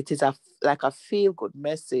thinking that it is like a feel-good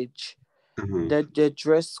message. The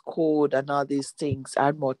dress code and all these things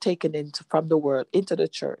are more taken from the world into the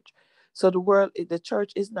church. So the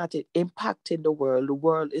church is not impacting the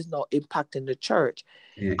world is not impacting the church.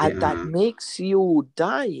 And that makes you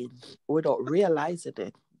dying without realizing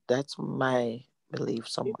it. That's my belief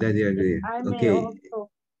somewhat. If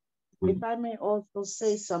I may also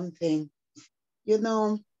say something, you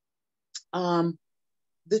know,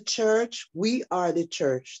 the church, we are the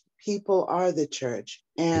church. People are the church.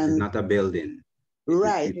 And it's not a building.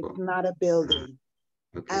 Right, it's not a building.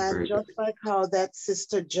 Okay, and just like how that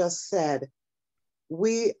sister just said,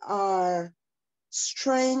 we are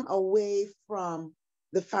straying away from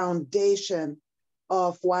the foundation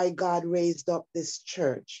of why God raised up this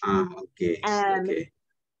church. And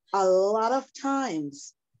a lot of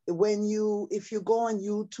times, if you go on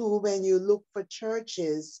YouTube and you look for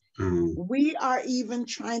churches, we are even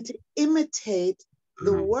trying to imitate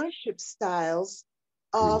the worship styles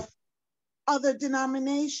of other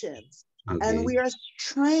denominations. And we are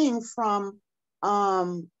straying from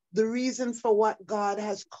the reason for what God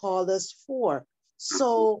has called us for.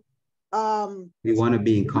 So we want to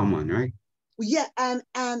be in common, right? Yeah,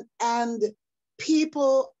 and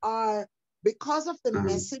people are, because of the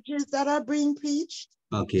messages that are being preached,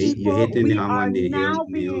 you're hitting we them are on the now hill,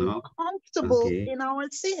 being comfortable in our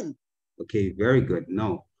sin. Okay, very good.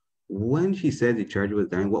 Now, when she said the church was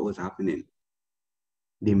dying, what was happening?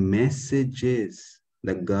 The messages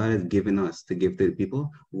that God has given us to give to the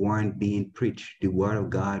people weren't being preached. The word of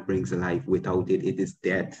God brings life. Without it, it is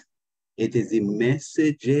dead. It is the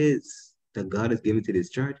messages that God has given to this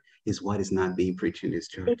church is what is not being preached in this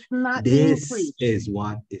church. It's not being preached. This is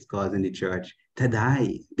what is causing the church to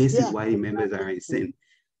die. This is why the members are in sin.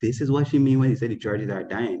 This is what she means when he said the churches are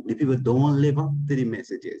dying. The people don't live up to the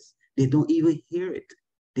messages. They don't even hear it.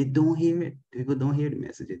 They don't hear it. People don't hear the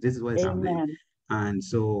messages. This is what's happening. And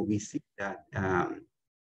so we see that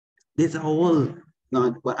this whole,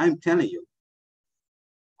 but I'm telling you,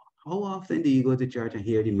 how often do you go to church and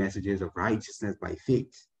hear the messages of righteousness by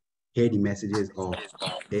faith? Hear the messages of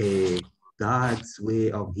God's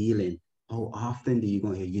way of healing? How often do you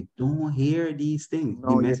go hear? You don't hear these things.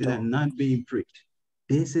 No, the messages are not being preached.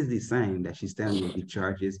 This is the sign that she's telling you the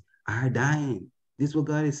churches are dying. This is what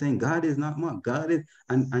God is saying. God is not mocked. God is,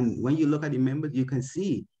 and when you look at the members, you can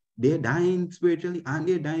see they're dying spiritually and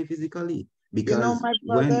they're dying physically. Because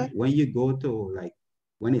when you go to like,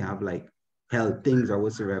 when you have like health things or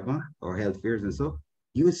whatsoever, or health fears and so,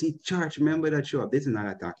 you will see church members that show up. This is not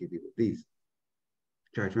attacking people, please.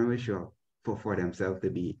 Church members show up for themselves to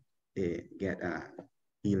be get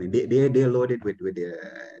healing. They're loaded with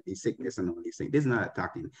the sickness and all these things. This is not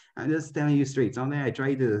attacking. I'm just telling you straight. Something I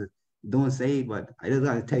try to don't say, but I just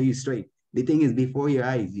gotta tell you straight. The thing is before your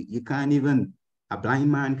eyes. You can't even, a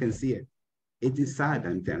blind man can see it. It is sad,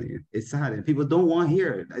 I'm telling you. It's sad, and people don't want to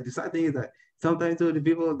hear it. The sad thing is that sometimes the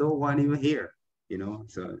people don't want to even hear, you know,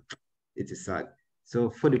 so it is sad. So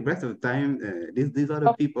for the rest of the time, these are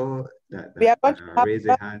the people that raise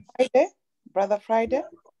their hands. Brother Friday?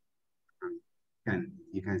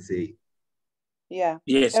 You can say. Yeah.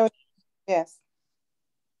 Yes. Yes.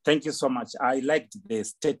 Thank you so much. I liked the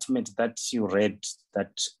statement that you read,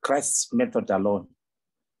 that Christ's method alone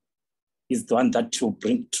is the one that will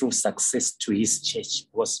bring true success to his church.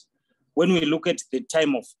 Because when we look at the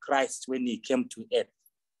time of Christ, when he came to earth,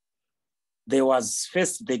 there was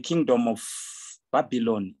first the kingdom of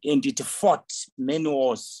Babylon, and it fought many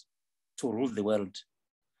wars to rule the world.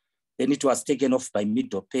 Then it was taken off by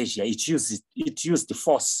Medo-Persia. It used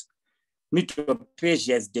force.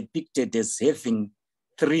 Medo-Persia is depicted as having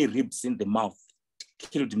 3 ribs in the mouth. It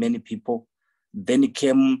killed many people. Then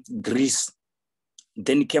came Greece.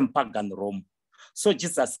 Then came pagan Rome. So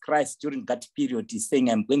Jesus Christ during that period is saying,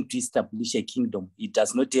 I'm going to establish a kingdom. He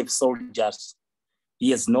does not have soldiers.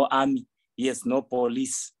 He has no army. He has no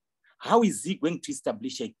police. How is he going to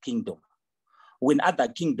establish a kingdom when other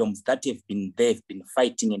kingdoms that have been there have been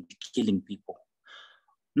fighting and killing people?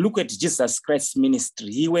 Look at Jesus Christ's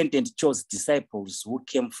ministry. He went and chose disciples who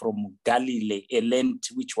came from Galilee, a land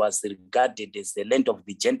which was regarded as the land of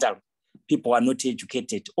the Gentile. People are not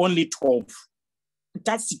educated. Only 12.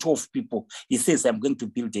 That's 12 people. He says, I'm going to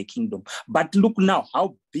build a kingdom. But look now,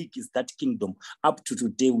 how big is that kingdom up to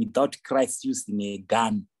today without Christ using a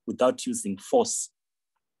gun, without using force?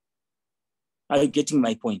 Are you getting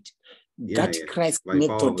my point? That Christ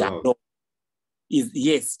method is,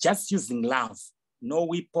 yes, just using love. No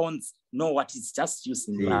weapons, no what, it's just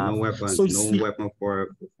using love. No weapons, so no weapon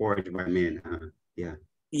forged by men. Yeah.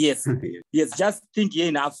 Yes, yes. Just think here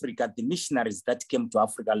in Africa, the missionaries that came to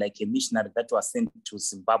Africa, like a missionary that was sent to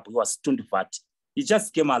Zimbabwe, was Tundivat. He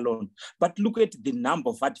just came alone. But look at the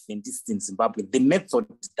number of Adventists in Zimbabwe. The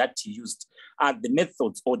methods that he used are the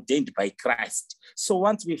methods ordained by Christ. So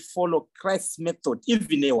once we follow Christ's method,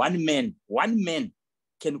 even one man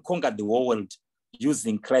can conquer the whole world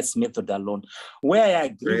using Christ's method alone. Where I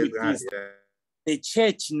agree with this, the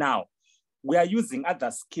church now, we are using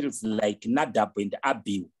other skills like Nadab and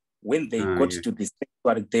Abihu. When they got to the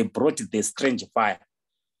sanctuary, they brought the strange fire.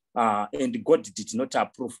 And God did not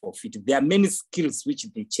approve of it. There are many skills which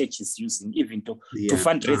the church is using, even to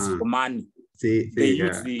fundraise for money. They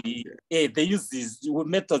use these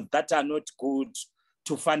methods that are not good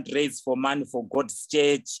to fundraise for money for God's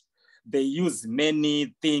church. They use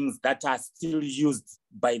many things that are still used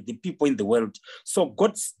by the people in the world. So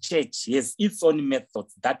God's church has its own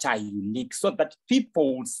methods that are unique so that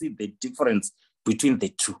people will see the difference between the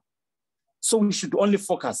two. So we should only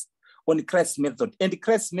focus on Christ's method. And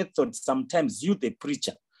Christ's method, sometimes you, the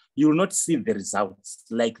preacher, you will not see the results.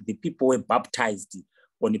 Like the people were baptized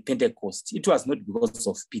on Pentecost. It was not because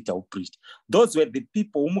of Peter who preached. Those were the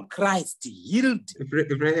people whom Christ healed.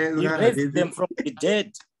 He raised them from the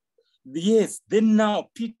dead. Yes, then now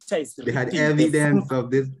Peter is... They had evidence of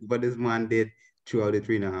this, what this man did throughout the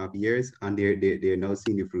 3.5 years, and they're now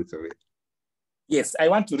seeing the fruits of it. Yes, I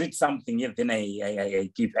want to read something here, then I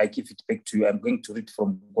give it back to you. I'm going to read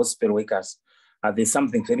from Gospel Workers. There's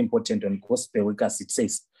something very important on Gospel Workers. It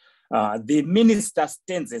says, the minister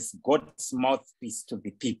stands as God's mouthpiece to the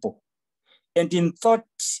people. And in thought,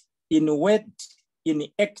 in word, in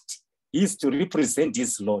act, he is to represent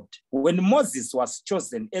his Lord. When Moses was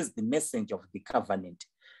chosen as the messenger of the covenant,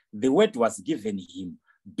 the word was given him,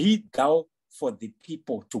 be thou for the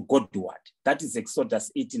people to Godward. That is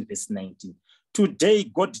Exodus 18, verse 19. Today,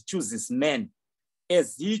 God chooses men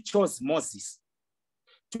as he chose Moses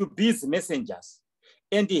to be his messengers.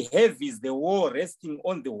 and heavy is the woe resting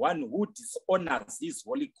on the one who dishonors his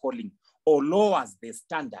holy calling or lowers the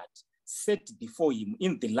standard set before him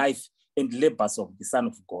in the life and labors of the Son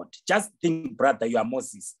of God. Just think, brother, you are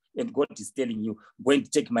Moses, and God is telling you, go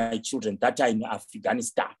and take my children that are in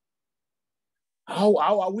Afghanistan.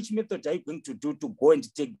 Which method are you going to do to go and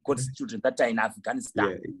take God's children that are in Afghanistan?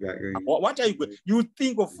 Yeah, exactly. What are you going? You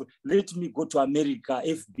think of, let me go to America,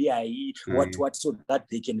 FBI, what, so that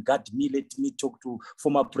they can guard me. Let me talk to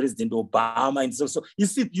former President Obama, and so you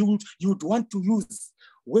see, you'd want to use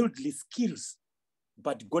worldly skills,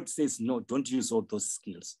 but God says no, don't use all those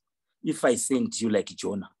skills. If I send you like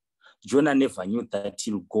Jonah never knew that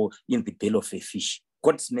he'll go in the belly of a fish.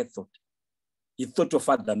 God's method. He thought of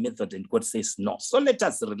other method, and God says no. So let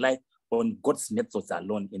us rely on God's methods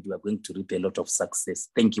alone, and we are going to reap a lot of success.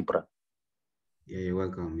 Thank you, brother. Yeah, you're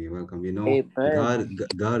welcome. You're welcome. You know,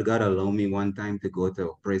 God allowed me one time to go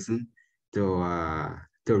to prison to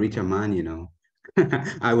reach a man, you know.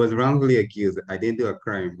 I was wrongfully accused. I didn't do a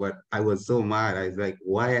crime, but I was so mad. I was like,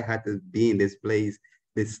 why I had to be in this place,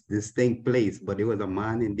 this distinct place. But there was a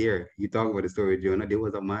man in there. You talk about the story, Jonah. There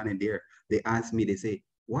was a man in there. They asked me, they say,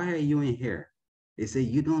 why are you in here? They say,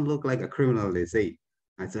 you don't look like a criminal, they say.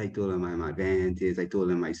 And so I told him I'm Adventist. I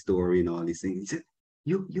told him my story and all these things. He said,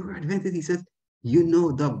 you're Adventist? He says, you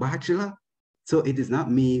know The Bachelor? So it is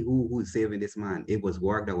not me who's saving this man. It was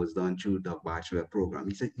work that was done through The Bachelor program.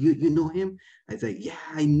 He said, you know him? I said, yeah,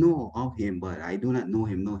 I know of him, but I do not know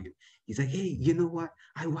him. He's like, hey, you know what?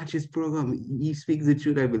 I watch his program. He speaks the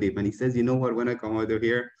truth, I believe. And he says, you know what? When I come out of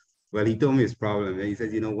here, well, he told me his problem. And he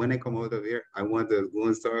says, you know, when I come out of here, I want to go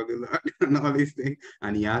and serve the Lord and all these things.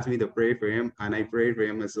 And he asked me to pray for him, and I prayed for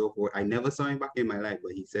him and so forth. I never saw him back in my life,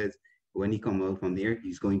 but he says, when he come out from there,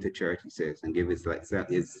 he's going to church, he says, and give his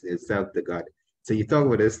self to God. So you talk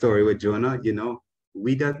about this story with Jonah, you know,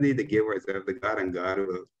 we just need to give ourselves to God, and God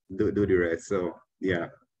will do the rest. So yeah.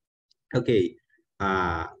 Okay.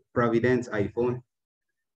 Providence iPhone.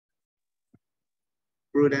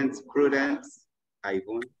 Prudence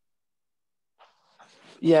iPhone.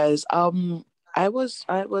 Yes. I was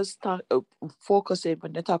focusing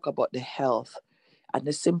when they talk about the health and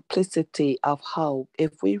the simplicity of how,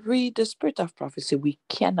 if we read the Spirit of Prophecy, we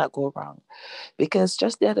cannot go wrong. Because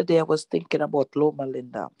just the other day I was thinking about Loma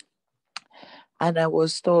Linda, and I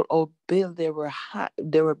was told, oh, Bill, they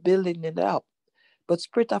were building it up, but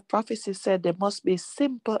Spirit of Prophecy said they must be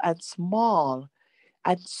simple and small,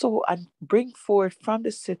 and bring forth from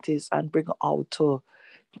the cities and bring out to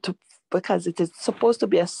because it is supposed to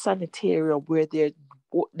be a sanitarium where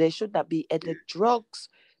there should not be any drugs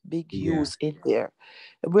being used in there.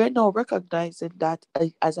 We're now recognizing that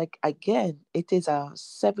again, it is a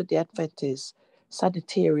Seventh-day Adventist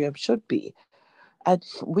sanitarium should be. And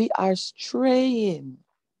we are straying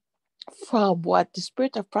from what the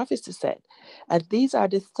Spirit of Prophecy said. And these are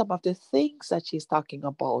some of the things that she's talking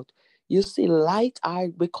about. You see, light are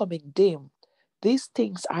becoming dim. These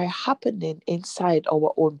things are happening inside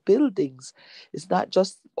our own buildings. It's not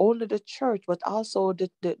just only the church, but also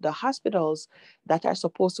the hospitals that are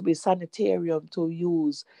supposed to be sanitarium to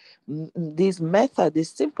use this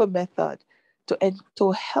simple method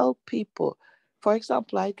to help people. For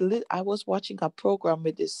example, I was watching a program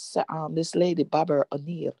with this lady, Barbara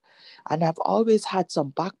O'Neill, and I've always had some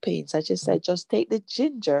back pains. I just said, just take the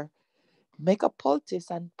ginger, make a poultice,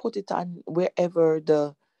 and put it on wherever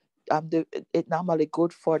it normally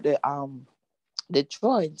good for the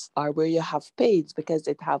joints or where you have pains, because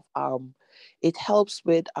it helps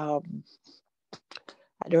with I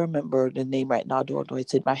don't remember the name right now. I don't know.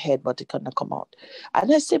 It's in my head, but it cannot come out.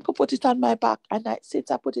 And I simply put it on my back. And I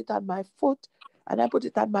put it on my foot, and I put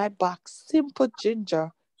it on my back. Simple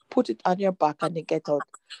ginger. Put it on your back and it get out.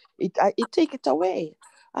 It take it away.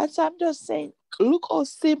 And so I'm just saying, look how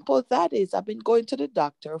simple that is. I've been going to the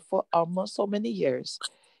doctor for almost so many years.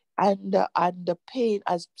 And the pain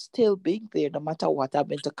has still been there no matter what. I've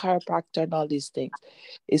been to chiropractor and all these things.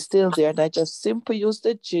 It's still there. And I just simply use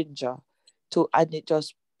the ginger and it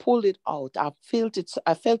just pull it out. I felt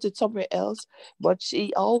it somewhere else, but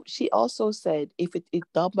she also said if it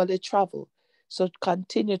normally travel, so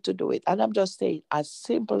continue to do it. And I'm just saying, as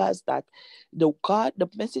simple as that, the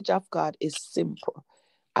message of God is simple.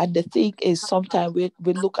 And the thing is, sometimes we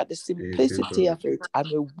look at the simplicity of it and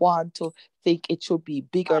we want to think it should be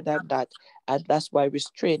bigger than that. And that's why we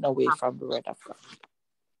strain away from the word of God.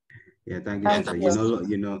 Yeah, thank you, sister.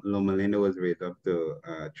 You know, Loma Linda was raised up to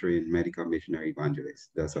train medical missionary evangelists.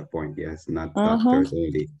 That's her point. Yes, not doctors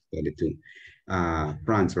only, but the two.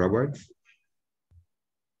 Franz Roberts.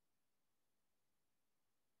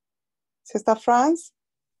 Sister Franz?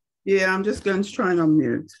 Yeah, I'm just going to try and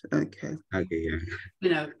unmute. Okay. Okay, yeah. You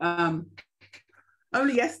know,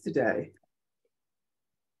 only yesterday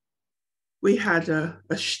we had a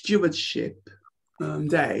stewardship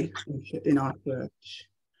day in our church.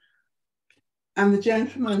 And the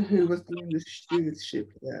gentleman who was doing the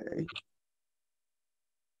stewardship day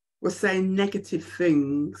was saying negative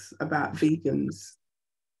things about vegans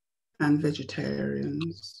and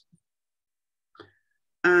vegetarians.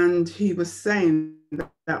 And he was saying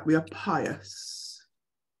that we are pious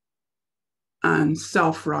and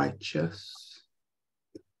self-righteous.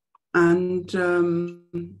 And, I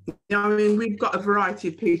mean, we've got a variety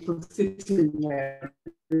of people sitting there.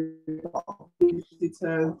 We've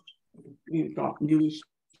got news.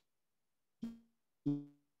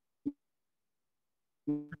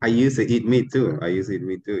 I used to eat meat too.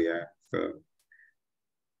 Yeah. So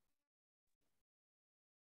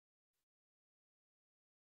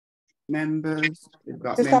members.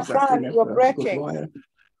 Sister Fran, you're breaking.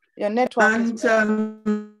 Your network is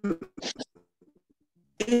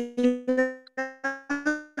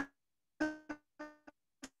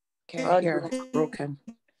Can't hear. Broken.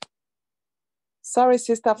 Sorry,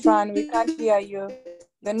 Sister Fran, we can't hear you.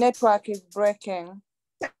 The network is breaking.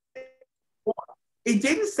 He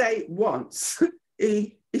didn't say it once.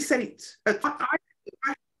 He said it.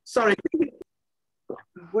 Sorry.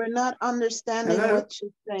 We're not understanding what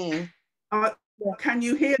you're saying. Can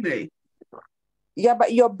you hear me? Yeah,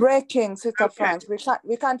 but you're breaking, Sister Franz.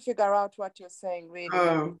 We can't figure out what you're saying, really.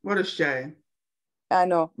 Oh, what a shame. I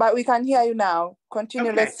know, but we can hear you now.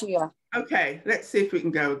 Continue, let's hear. Okay, let's see if we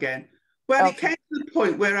can go again. Well, it came to the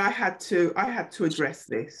point where I had to address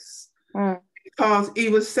this because he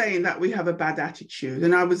was saying that we have a bad attitude,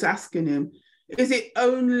 and I was asking him, is it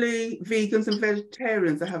only vegans and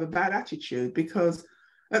vegetarians that have a bad attitude? Because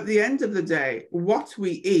at the end of the day, what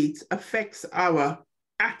we eat affects our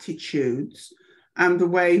attitudes and the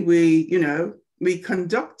way we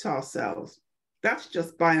conduct ourselves. That's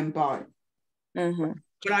just by and by. Mm-hmm.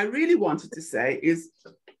 What I really wanted to say is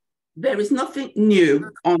there is nothing new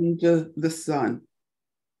under the sun.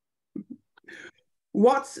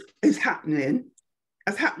 What is happening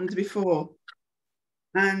has happened before.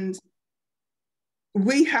 And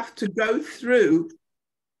we have to go through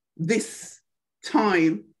this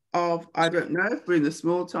time of, I don't know if we're in the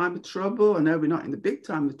small time of trouble. I know we're not in the big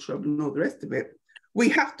time of trouble and all the rest of it. We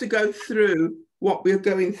have to go through what we're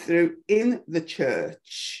going through in the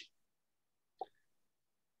church.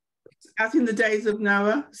 As in the days of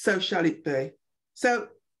Noah, so shall it be. So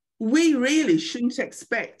we really shouldn't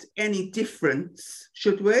expect any difference,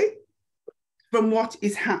 should we, from what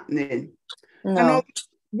is happening? No. And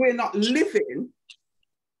we're not living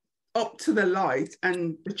up to the light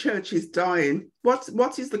and the church is dying.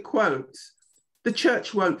 What is the quote? The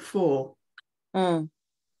church won't fall.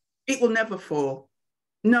 It will never fall.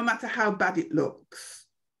 No matter how bad it looks,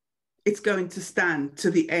 it's going to stand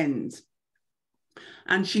to the end.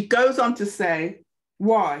 And she goes on to say,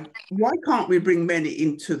 why can't we bring many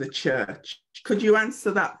into the church? Could you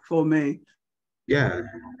answer that for me? Yeah,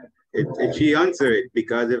 she answered it,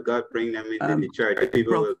 because if God bring them into the church,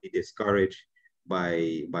 people will be discouraged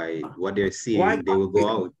by what they're seeing. They will go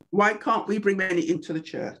out. Why can't we bring many into the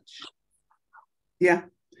church? Yeah,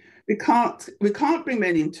 we can't bring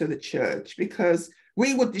many into the church because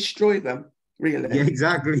we would destroy them, really. Yeah,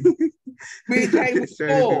 exactly. They would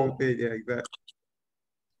fall. Yeah, exactly.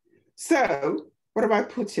 So, what have I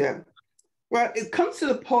put here? Well, it comes to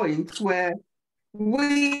the point where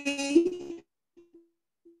we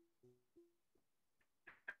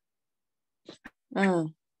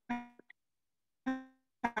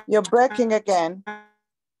You're breaking again.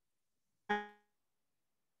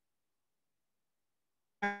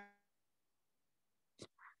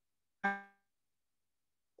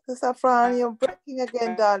 Sister Fran, you're breaking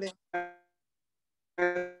again, darling.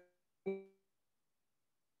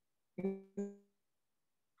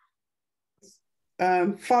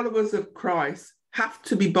 Followers of Christ have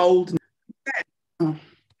to be bold. Oh.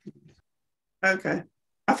 Okay.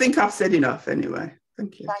 I think I've said enough anyway.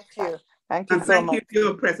 Thank you. Thank you. Thank you and so thank much. you for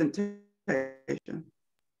your presentation. Praise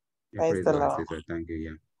the Lord. Thank you.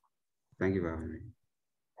 Yeah. Thank you for having me.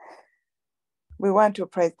 We want to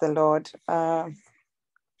praise the Lord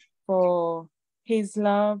for his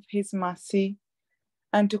love, his mercy,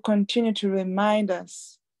 and to continue to remind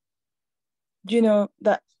us,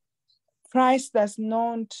 that Christ does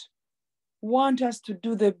not want us to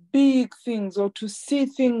do the big things or to see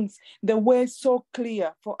things the way so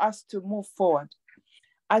clear for us to move forward.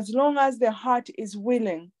 As long as the heart is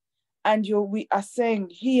willing and we are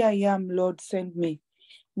saying, here I am, Lord, send me.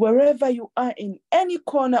 Wherever you are in any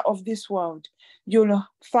corner of this world, you'll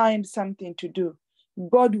find something to do.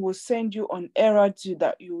 God will send you on errands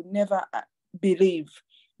that you never believe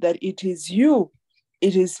that it is you,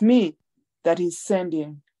 it is me that is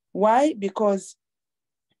sending. Why? Because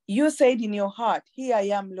you said in your heart, here I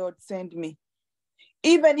am, Lord, send me.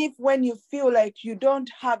 Even if when you feel like you don't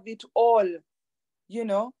have it all,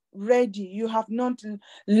 ready, you have not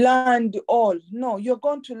learned all. No, you're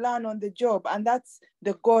going to learn on the job, and that's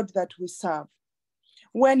the God that we serve.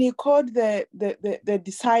 When he called the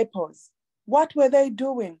disciples, what were they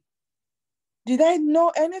doing? Did they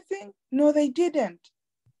know anything? No, they didn't.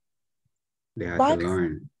 They had to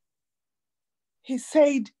learn. He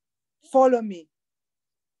said, follow me.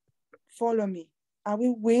 Follow me. Are we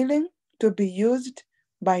willing to be used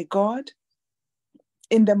by God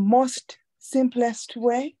in the most simplest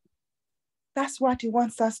way? That's what he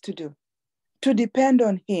wants us to do, to depend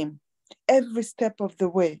on him every step of the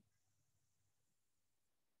way.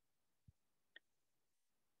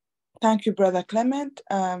 Thank you, Brother Clement.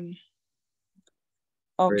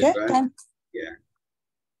 Okay, thanks. Yeah.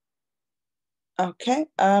 Okay,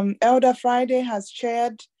 Elder Friday has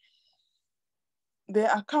shared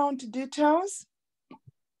the account details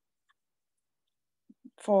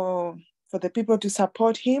for the people to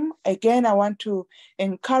support him. Again, I want to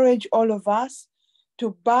encourage all of us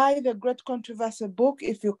to buy the Great Controversy book.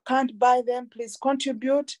 If you can't buy them, please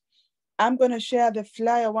contribute. I'm going to share the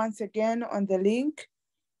flyer once again on the link.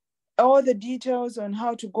 All the details on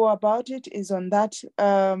how to go about it is on that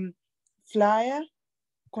flyer.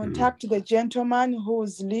 Contact the gentleman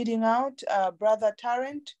who's leading out, Brother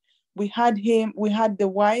Tarrant. We had the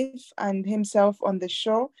wife and himself on the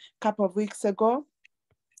show a couple of weeks ago.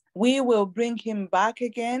 We will bring him back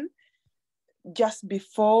again just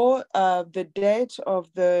before the date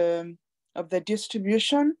of the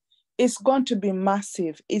distribution. It's going to be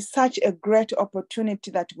massive. It's such a great opportunity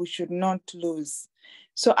that we should not lose.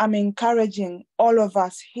 So I'm encouraging all of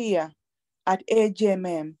us here at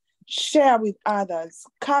AGMM, share with others,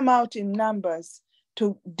 come out in numbers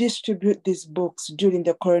to distribute these books during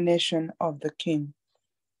the coronation of the King,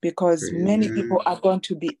 because many people are going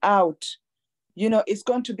to be out. It's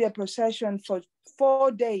going to be a procession for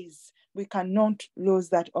 4 days. We cannot lose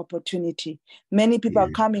that opportunity. Many people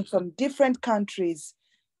are coming from different countries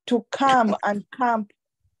to come and camp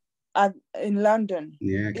in London.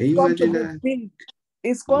 Yeah, can you imagine that? Big.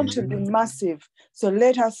 It's going to be massive. So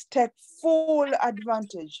let us take full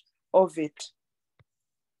advantage of it.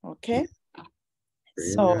 Okay?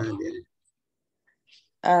 So,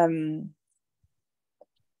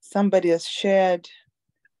 somebody has shared,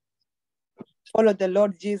 follow the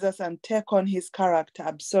Lord Jesus and take on his character.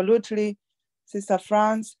 Absolutely, Sister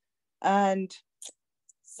France. And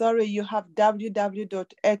sorry, you have www.xo.uk.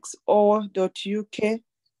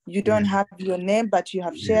 You don't have your name, but you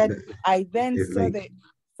have shared. I then saw the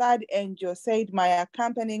third angel said, my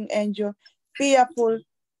accompanying angel, fearful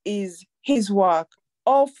is his work,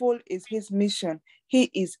 awful is his mission. He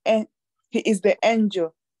is the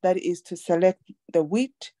angel that is to select the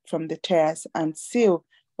wheat from the tares and seal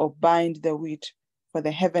or bind the wheat for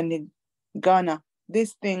the heavenly garner.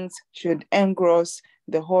 These things should engross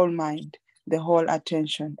the whole mind, the whole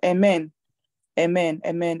attention. Amen. Amen.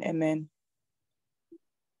 Amen. Amen.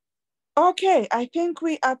 Okay, I think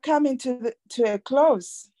we are coming to a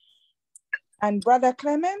close. And Brother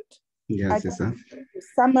Clement, yes, sir.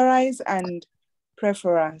 Summarize and pray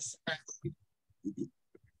for us.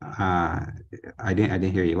 I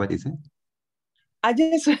didn't hear you. What is it?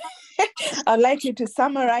 I'd like you to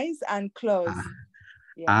summarize and close.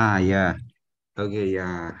 Yeah. Okay,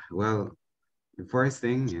 yeah. Well, the first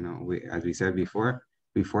thing, as we said before,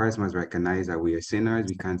 we first must recognize that we are sinners.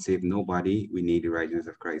 We can't save nobody. We need the righteousness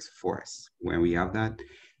of Christ first. When we have that,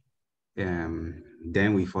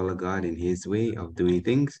 then we follow God in his way of doing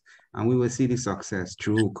things, and we will see the success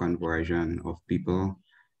through conversion of people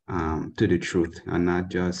to the truth and not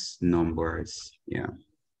just numbers. Yeah,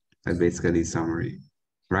 that's basically the summary.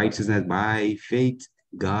 Righteousness by faith,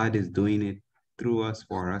 God is doing it through us,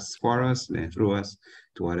 for us, then through us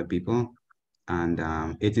to other people. And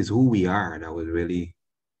it is who we are that will really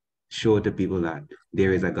show to people that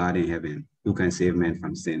there is a God in heaven who can save men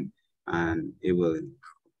from sin. And it will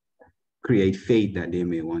create faith that they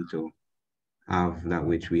may want to have that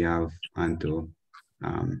which we have and to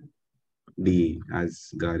be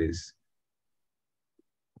as God is.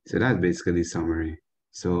 So that's basically the summary.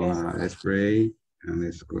 So let's pray and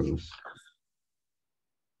let's close.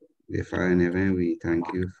 Dear Father in heaven, we thank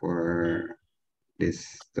you for this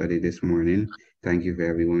study this morning. Thank you for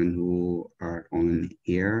everyone who are on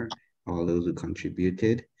here, all those who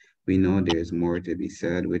contributed. We know there's more to be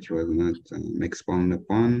said, which was not expounded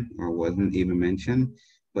upon or wasn't even mentioned.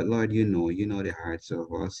 But Lord, you know the hearts of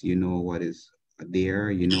us. You know what is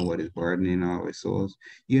there. You know what is burdening our souls.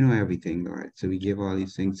 You know everything, Lord. So we give all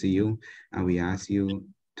these things to you, and we ask you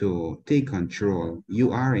to take control.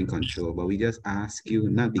 You are in control, but we just ask you,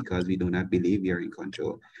 not because we do not believe you're in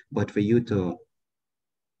control, but for you to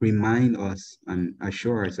remind us and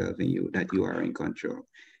assure ourselves in you that you are in control.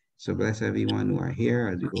 So bless everyone who are here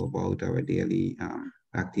as we go about our daily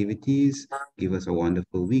activities. Give us a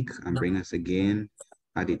wonderful week and bring us again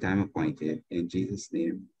at the time appointed. In Jesus'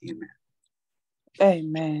 name, amen.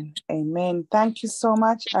 Amen. Amen. Thank you so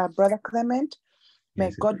much, Brother Clement. May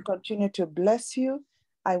Yes, God continue to bless you.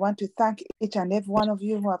 I want to thank each and every one of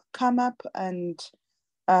you who have come up and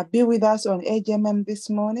be with us on AGMM this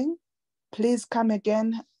morning. Please come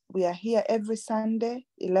again. We are here every Sunday,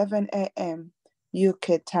 11 a.m.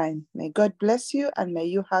 UK time. May God bless you and may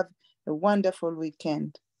you have a wonderful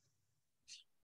weekend.